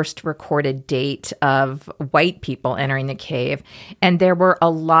the first recorded date of white people entering the cave. And there were a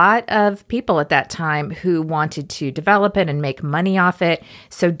lot of people at that time who wanted to develop it and make money off it.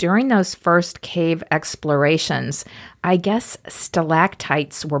 So during those first cave explorations, I guess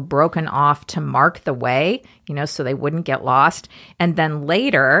stalactites were broken off to mark the way, so they wouldn't get lost. And then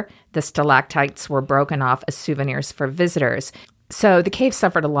later, the stalactites were broken off as souvenirs for visitors. So the cave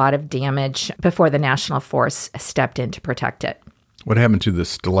suffered a lot of damage before the National Forest stepped in to protect it. What happened to the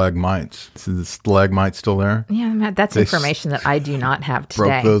stalagmites? Is the stalagmites still there? Yeah, Matt, that's information that I do not have today.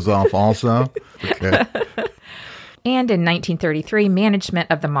 Broke those off also? Okay. And in 1933, management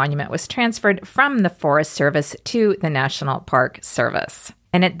of the monument was transferred from the Forest Service to the National Park Service.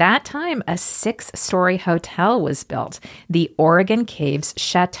 And at that time, a 6-story hotel was built, the Oregon Caves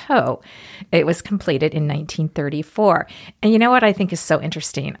Chateau. It was completed in 1934. And you know what I think is so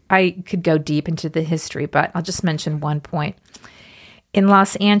interesting? I could go deep into the history, but I'll just mention one point. In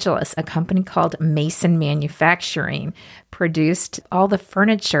Los Angeles, a company called Mason Manufacturing produced all the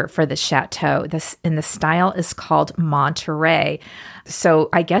furniture for the chateau. And the style is called Monterey. So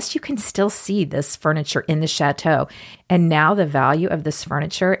I guess you can still see this furniture in the chateau. And now the value of this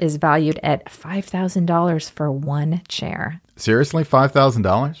furniture is valued at $5,000 for one chair. Seriously,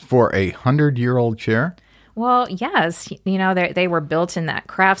 $5,000 for a 100-year-old chair? Well, yes. They were built in that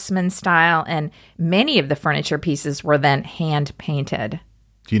craftsman style, and many of the furniture pieces were then hand-painted.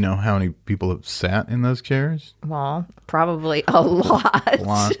 Do you know how many people have sat in those chairs? Well, probably a lot. A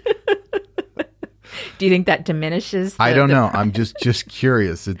lot. Do you think that diminishes? I don't know. I'm just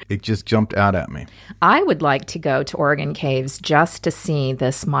curious. It just jumped out at me. I would like to go to Oregon Caves just to see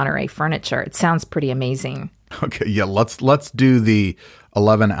this Monterey furniture. It sounds pretty amazing. Okay, yeah, let's do the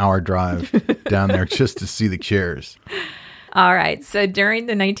 11-hour drive down there just to see the chairs. All right. So during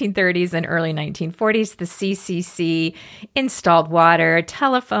the 1930s and early 1940s, the CCC installed water,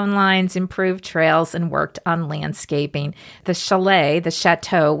 telephone lines, improved trails, and worked on landscaping. The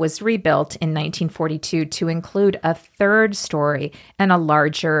chateau, was rebuilt in 1942 to include a 3rd story and a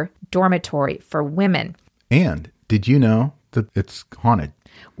larger dormitory for women. And did you know that it's haunted?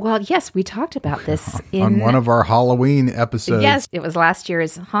 Well, yes, we talked about this on one of our Halloween episodes. Yes, it was last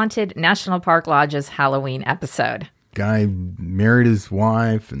year's Haunted National Park Lodge's Halloween episode. Guy married his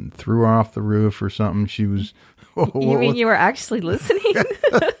wife and threw her off the roof or something. She was... You mean you were actually listening?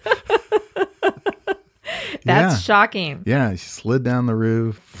 That's shocking. Yeah, she slid down the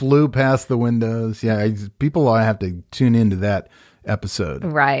roof, flew past the windows. Yeah, people have to tune into that episode.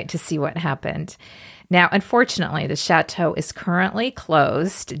 Right, to see what happened. Now, unfortunately, the chateau is currently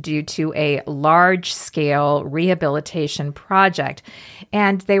closed due to a large-scale rehabilitation project.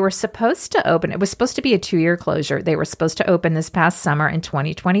 And they were supposed to open, it was supposed to be a 2-year closure. They were supposed to open this past summer in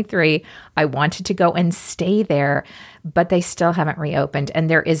 2023. I wanted to go and stay there, but they still haven't reopened, and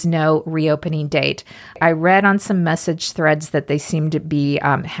there is no reopening date. I read on some message threads that they seem to be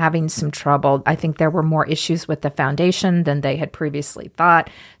having some trouble. I think there were more issues with the foundation than they had previously thought.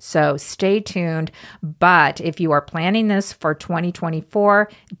 So stay tuned. But if you are planning this for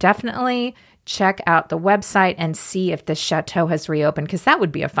 2024, definitely check out the website and see if the chateau has reopened, because that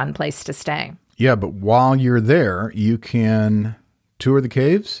would be a fun place to stay. Yeah, but while you're there, you can tour the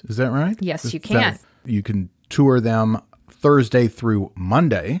caves. Is that right? Yes, you can. You can tour them Thursday through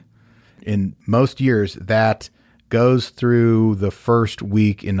Monday. In most years, that goes through the first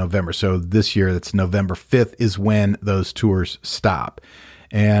week in November. So this year, it's November 5th is when those tours stop.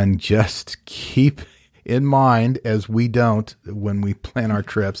 And just keep in mind, as we don't when we plan our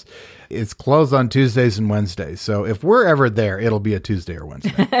trips, it's closed on Tuesdays and Wednesdays. So if we're ever there, it'll be a Tuesday or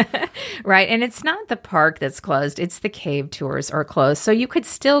Wednesday. Right. And it's not the park that's closed. It's the cave tours are closed. So you could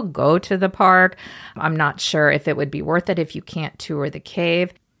still go to the park. I'm not sure if it would be worth it if you can't tour the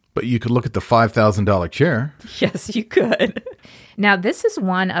cave. But you could look at the $5,000 chair. Yes, you could. Now, this is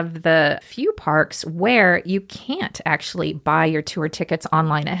one of the few parks where you can't actually buy your tour tickets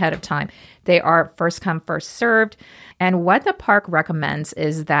online ahead of time. They are first come, first served. And what the park recommends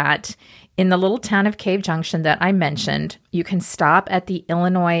is that in the little town of Cave Junction that I mentioned, you can stop at the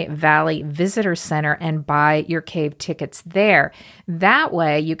Illinois Valley Visitor Center and buy your cave tickets there. That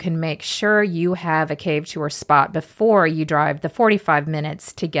way, you can make sure you have a cave tour spot before you drive the 45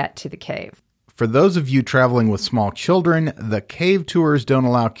 minutes to get to the cave. For those of you traveling with small children, the cave tours don't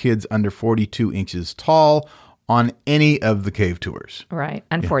allow kids under 42 inches tall on any of the cave tours. Right,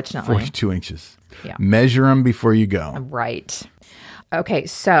 unfortunately. 42 inches. Yeah. Measure them before you go. Right. Okay,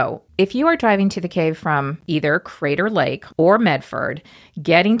 so if you are driving to the cave from either Crater Lake or Medford,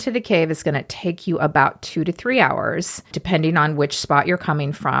 getting to the cave is going to take you about 2 to 3 hours, depending on which spot you're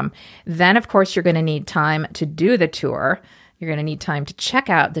coming from. Then, of course, you're going to need time to do the tour. You're going to need time to check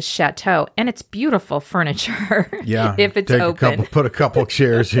out the chateau and its beautiful furniture. Yeah, if it's open. Put a couple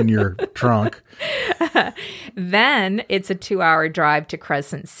chairs in your trunk. Then it's a 2-hour drive to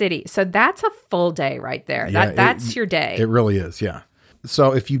Crescent City. So that's a full day right there. Yeah, that's your day. It really is, yeah.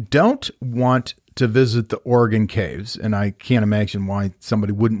 So if you don't want to visit the Oregon caves, and I can't imagine why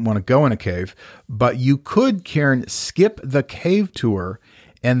somebody wouldn't want to go in a cave, but you could, Karen, skip the cave tour,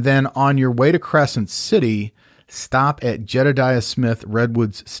 and then on your way to Crescent City, stop at Jedediah Smith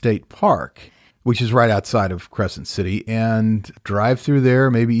Redwoods State Park, which is right outside of Crescent City, and drive through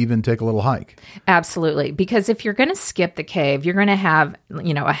there, maybe even take a little hike. Absolutely. Because if you're going to skip the cave, you're going to have,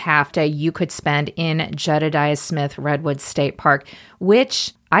 a half day you could spend in Jedediah Smith Redwoods State Park,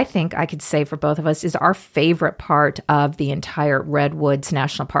 which I think I could say for both of us is our favorite part of the entire Redwoods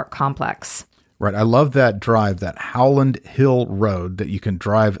National Park complex. Right. I love that drive, that Howland Hill Road that you can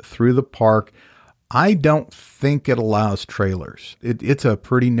drive through the park. I don't think it allows trailers. It's a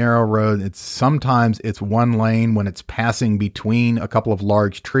pretty narrow road. Sometimes it's one lane when it's passing between a couple of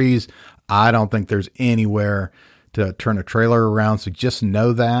large trees. I don't think there's anywhere to turn a trailer around. So just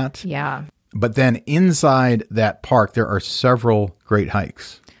know that. Yeah. But then inside that park, there are several great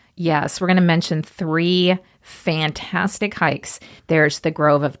hikes. Yes, we're going to mention 3 fantastic hikes. There's the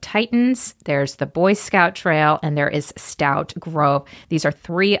Grove of Titans, there's the Boy Scout Trail, and there is Stout Grove. These are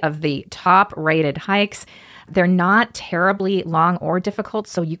 3 of the top-rated hikes. They're not terribly long or difficult,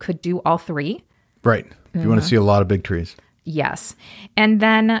 so you could do all 3. Right. If you want to see a lot of big trees. Yes. And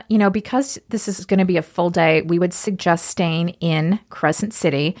then, because this is going to be a full day, we would suggest staying in Crescent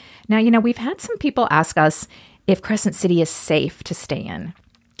City. Now, we've had some people ask us if Crescent City is safe to stay in.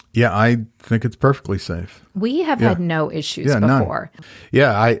 Yeah, I think it's perfectly safe. We have had no issues before. None.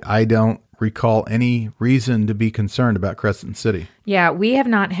 Yeah, I don't recall any reason to be concerned about Crescent City. Yeah, we have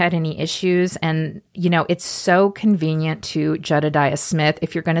not had any issues. And, it's so convenient to Jedediah Smith.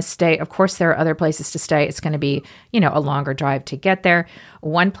 If you're going to stay, of course, there are other places to stay. It's going to be, a longer drive to get there.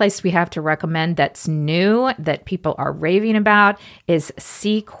 One place we have to recommend that's new, that people are raving about, is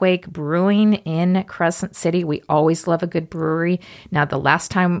Seaquake Brewing in Crescent City. We always love a good brewery. Now, the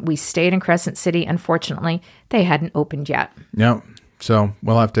last time we stayed in Crescent City, unfortunately, they hadn't opened yet. No. So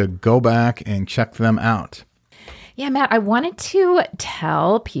we'll have to go back and check them out. Yeah, Matt, I wanted to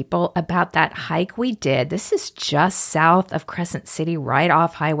tell people about that hike we did. This is just south of Crescent City, right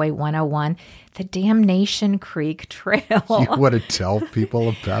off Highway 101, the Damnation Creek Trail. You want to tell people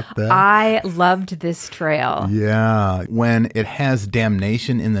about that? I loved this trail. Yeah. When it has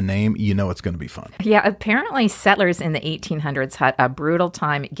damnation in the name, it's going to be fun. Yeah, apparently settlers in the 1800s had a brutal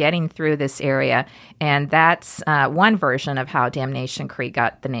time getting through this area, and that's one version of how Damnation Creek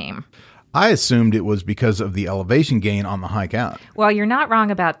got the name. I assumed it was because of the elevation gain on the hike out. Well, you're not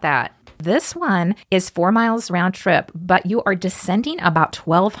wrong about that. This one is 4 miles round trip, but you are descending about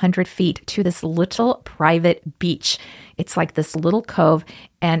 1,200 feet to this little private beach. It's like this little cove,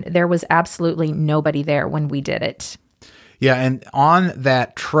 and there was absolutely nobody there when we did it. Yeah, and on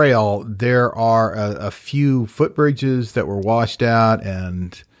that trail, there are a few footbridges that were washed out,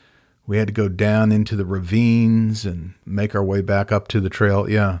 and we had to go down into the ravines and make our way back up to the trail.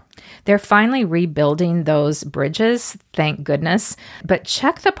 Yeah. They're finally rebuilding those bridges, thank goodness. But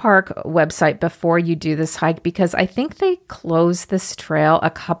check the park website before you do this hike, because I think they close this trail a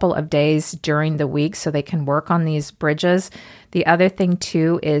couple of days during the week so they can work on these bridges. The other thing,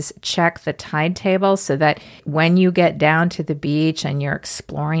 too, is check the tide table so that when you get down to the beach and you're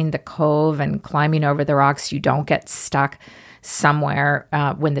exploring the cove and climbing over the rocks, you don't get stuck somewhere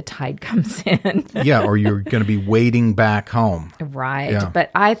when the tide comes in. Yeah, or you're going to be wading back home. Right. Yeah. But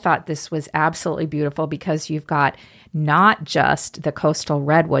I thought this was absolutely beautiful because you've got not just the coastal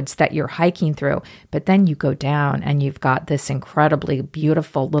redwoods that you're hiking through, but then you go down and you've got this incredibly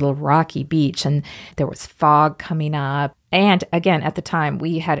beautiful little rocky beach, and there was fog coming up. And again, at the time,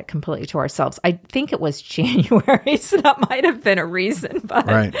 we had it completely to ourselves. I think it was January, so that might have been a reason. But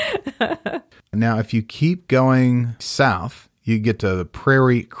Right. Now, if you keep going south, you get to the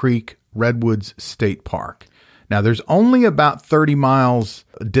Prairie Creek Redwoods State Park. Now, there's only about 30 miles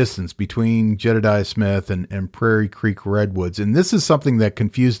distance between Jedediah Smith and Prairie Creek Redwoods. And this is something that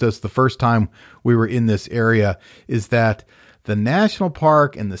confused us the first time we were in this area, is that the national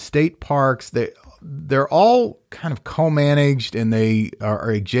park and the state parks, they're all kind of co-managed and they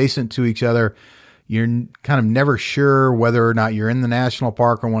are adjacent to each other. You're kind of never sure whether or not you're in the national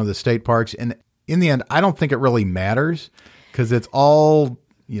park or one of the state parks. And in the end, I don't think it really matters because it's all,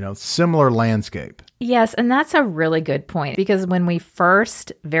 similar landscape. yes, and that's a really good point, because when we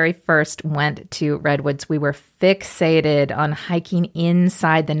very first went to Redwoods, we were fixated on hiking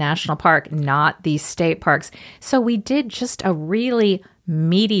inside the national park, not these state parks. So we did just a really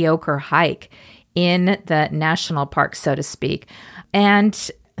mediocre hike in the national park, so to speak. And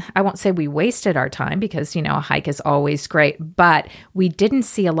I won't say we wasted our time because, a hike is always great, but we didn't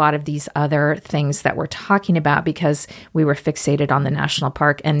see a lot of these other things that we're talking about because we were fixated on the national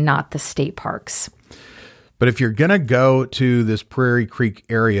park and not the state parks. But if you're going to go to this Prairie Creek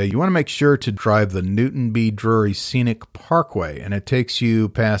area, you want to make sure to drive the Newton B. Drury Scenic Parkway. And it takes you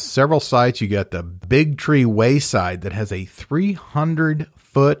past several sites. You got the Big Tree Wayside that has a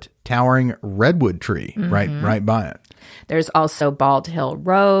 300-foot towering redwood tree right by it. There's also Bald Hill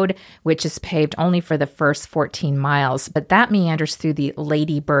Road, which is paved only for the first 14 miles, but that meanders through the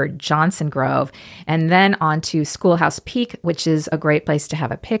Lady Bird Johnson Grove, and then on to Schoolhouse Peak, which is a great place to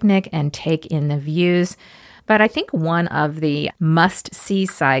have a picnic and take in the views. But I think one of the must-see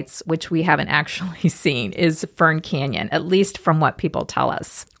sites, which we haven't actually seen, is Fern Canyon, at least from what people tell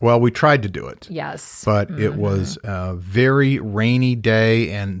us. Well, we tried to do it. Yes. But it was a very rainy day,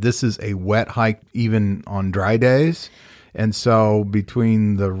 and this is a wet hike even on dry days. And so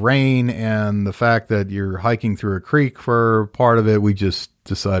between the rain and the fact that you're hiking through a creek for part of it, we just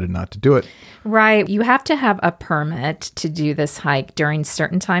decided not to do it. Right. You have to have a permit to do this hike during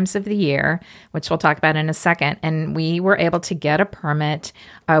certain times of the year, which we'll talk about in a second. And we were able to get a permit.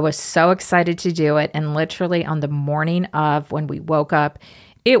 I was so excited to do it. And literally on the morning of when we woke up,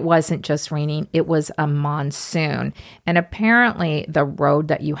 it wasn't just raining, it was a monsoon. And apparently the road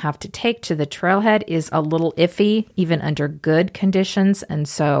that you have to take to the trailhead is a little iffy, even under good conditions. And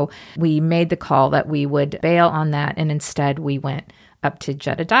so we made the call that we would bail on that. And instead we went up to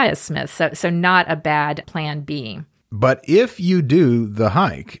Jedediah Smith. So not a bad plan B. But if you do the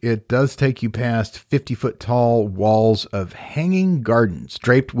hike, it does take you past 50-foot tall walls of hanging gardens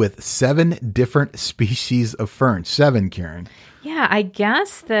draped with 7 different species of ferns. 7, Karen. Yeah, I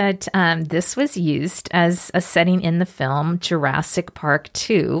guess that this was used as a setting in the film Jurassic Park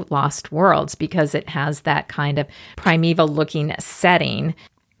 2, Lost Worlds, because it has that kind of primeval-looking setting.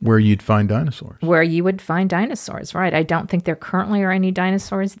 Where you'd find dinosaurs. Where you would find dinosaurs, right. I don't think there currently are any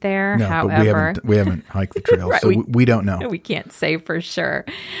dinosaurs there. No, however, but we haven't hiked the trail, right, so we don't know. We can't say for sure.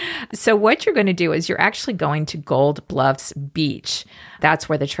 So what you're going to do is you're actually going to Gold Bluffs Beach. That's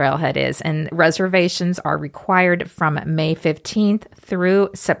where the trailhead is. And reservations are required from May 15th through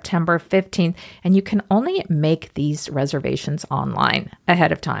September 15th. And you can only make these reservations online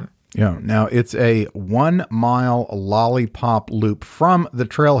ahead of time. Yeah. Now, it's a 1-mile lollipop loop from the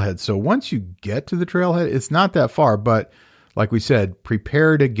trailhead. So once you get to the trailhead, it's not that far. But like we said,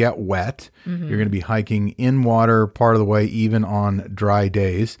 prepare to get wet. Mm-hmm. You're going to be hiking in water part of the way, even on dry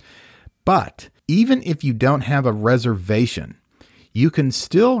days. But even if you don't have a reservation, you can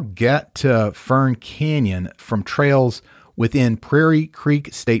still get to Fern Canyon from trails within Prairie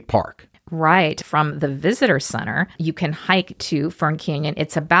Creek State Park. Right. From the visitor center, you can hike to Fern Canyon.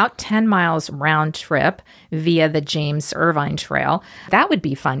 It's about 10 miles round trip via the James Irvine Trail. That would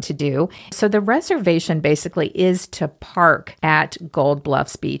be fun to do. So the reservation basically is to park at Gold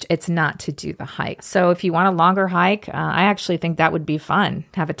Bluffs Beach. It's not to do the hike. So if you want a longer hike, I actually think that would be fun.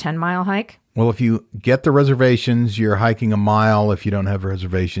 Have a 10-mile hike. Well, if you get the reservations, you're hiking a mile. If you don't have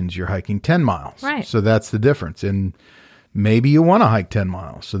reservations, you're hiking 10 miles. Right. So that's the difference. And maybe you want to hike 10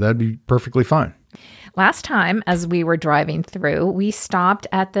 miles. So that'd be perfectly fine. Last time, as we were driving through, we stopped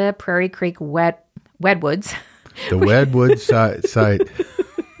at the Prairie Creek Redwoods. The Redwoods site.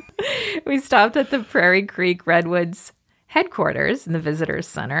 We stopped at the Prairie Creek Redwoods headquarters in the Visitors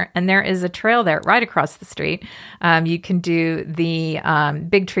Center, and there is a trail there right across the street. You can do the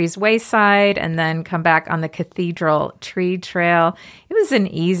Big Trees Wayside and then come back on the Cathedral Tree Trail. It was an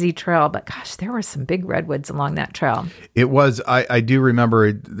easy trail, but gosh, there were some big redwoods along that trail. It was, I do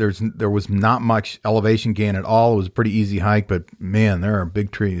remember there was not much elevation gain at all. It was a pretty easy hike, but man, there are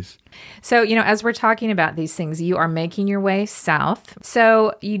big trees. So, as we're talking about these things, you are making your way south.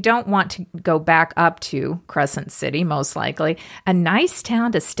 So you don't want to go back up to Crescent City, most likely. A nice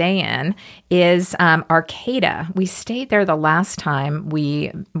town to stay in is Arcata. We stayed there the last time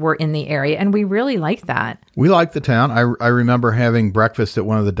we were in the area, and we really liked that. We like the town. I remember having breakfast at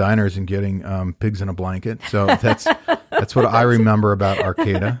one of the diners and getting pigs in a blanket. So that's what I remember about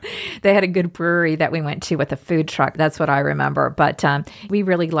Arcata. They had a good brewery that we went to with a food truck. That's what I remember. But we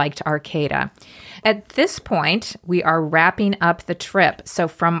really liked Arcata. At this point, we are wrapping up the trip. So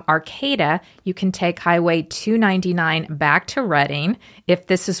from Arcata, you can take Highway 299 back to Redding. If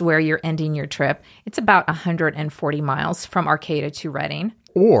this is where you're ending your trip, it's about 140 miles from Arcata to Redding.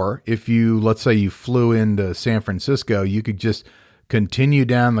 Or if let's say you flew into San Francisco, you could just continue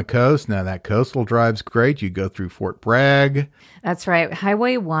down the coast. Now, that coastal drive's great. You go through Fort Bragg. That's right.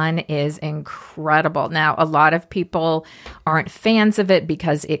 Highway 1 is incredible. Now, a lot of people aren't fans of it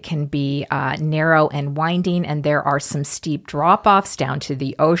because it can be narrow and winding, and there are some steep drop-offs down to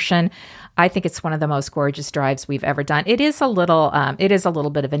the ocean. I think it's one of the most gorgeous drives we've ever done. It is a little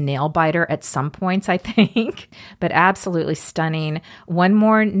bit of a nail biter at some points, I think, but absolutely stunning. One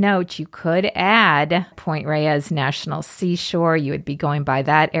more note, you could add Point Reyes National Seashore. You would be going by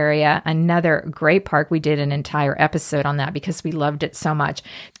that area. Another great park. We did an entire episode on that because we loved it so much.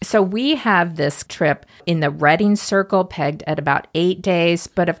 So we have this trip in the Redding Circle pegged at about 8 days,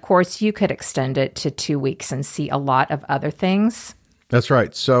 but of course you could extend it to 2 weeks and see a lot of other things. That's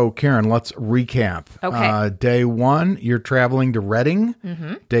right. So, Karen, let's recap. Okay. Day 1, you're traveling to Redding.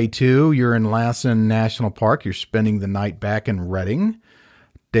 Mm-hmm. Day 2, you're in Lassen National Park. You're spending the night back in Redding.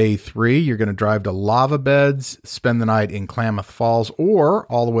 Day 3, you're going to drive to Lava Beds, spend the night in Klamath Falls, or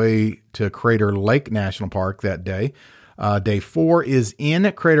all the way to Crater Lake National Park that day. Day 4 is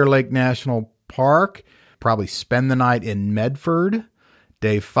in Crater Lake National Park. Probably spend the night in Medford.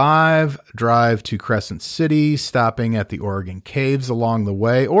 Day 5, drive to Crescent City, stopping at the Oregon Caves along the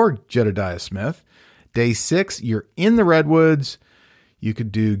way, or Jedediah Smith. Day 6, you're in the Redwoods. You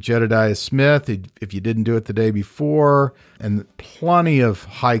could do Jedediah Smith if you didn't do it the day before, and plenty of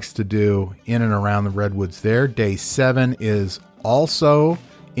hikes to do in and around the Redwoods there. Day 7 is also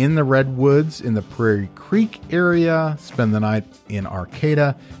in the Redwoods in the Prairie Creek area. Spend the night in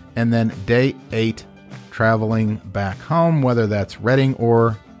Arcata. And then Day 8, traveling back home, whether that's Redding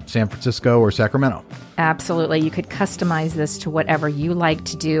or San Francisco or Sacramento. Absolutely. You could customize this to whatever you like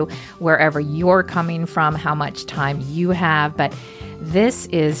to do, wherever you're coming from, how much time you have. But this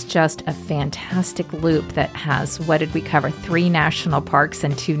is just a fantastic loop that has, what did we cover? 3 national parks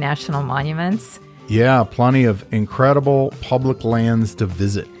and 2 national monuments. Yeah, plenty of incredible public lands to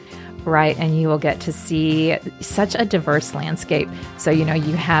visit. Right, and you will get to see such a diverse landscape. So, you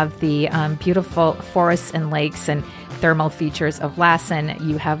have the beautiful forests and lakes and thermal features of Lassen.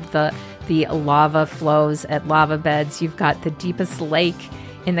 You have the lava flows at Lava Beds. You've got the deepest lake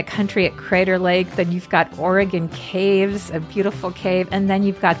in the country at Crater Lake. Then you've got Oregon Caves, a beautiful cave. And then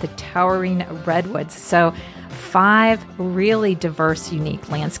you've got the towering redwoods. So 5 really diverse,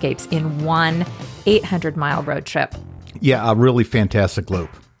 unique landscapes in one 800-mile road trip. Yeah, a really fantastic loop.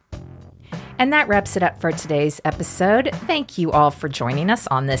 And that wraps it up for today's episode. Thank you all for joining us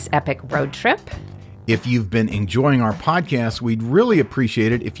on this epic road trip. If you've been enjoying our podcast, we'd really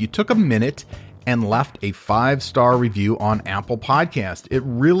appreciate it if you took a minute and left a 5-star review on Apple Podcast. It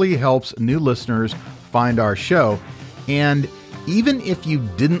really helps new listeners find our show. And even if you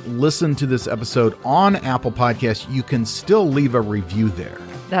didn't listen to this episode on Apple Podcast, you can still leave a review there.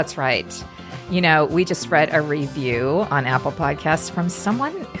 That's right. We just read a review on Apple Podcasts from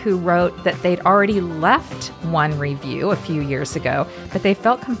someone who wrote that they'd already left one review a few years ago, but they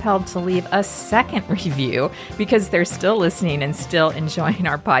felt compelled to leave a second review because they're still listening and still enjoying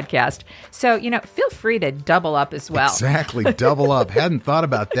our podcast. So, feel free to double up as well. Exactly. Double up. Hadn't thought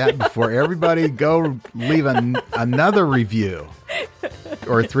about that before. Everybody go leave another review.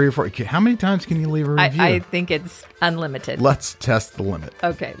 or 3 or 4. How many times can you leave a review? I think it's unlimited. Let's test the limit.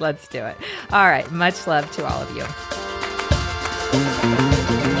 Okay, let's do it. All right. Much love to all of you.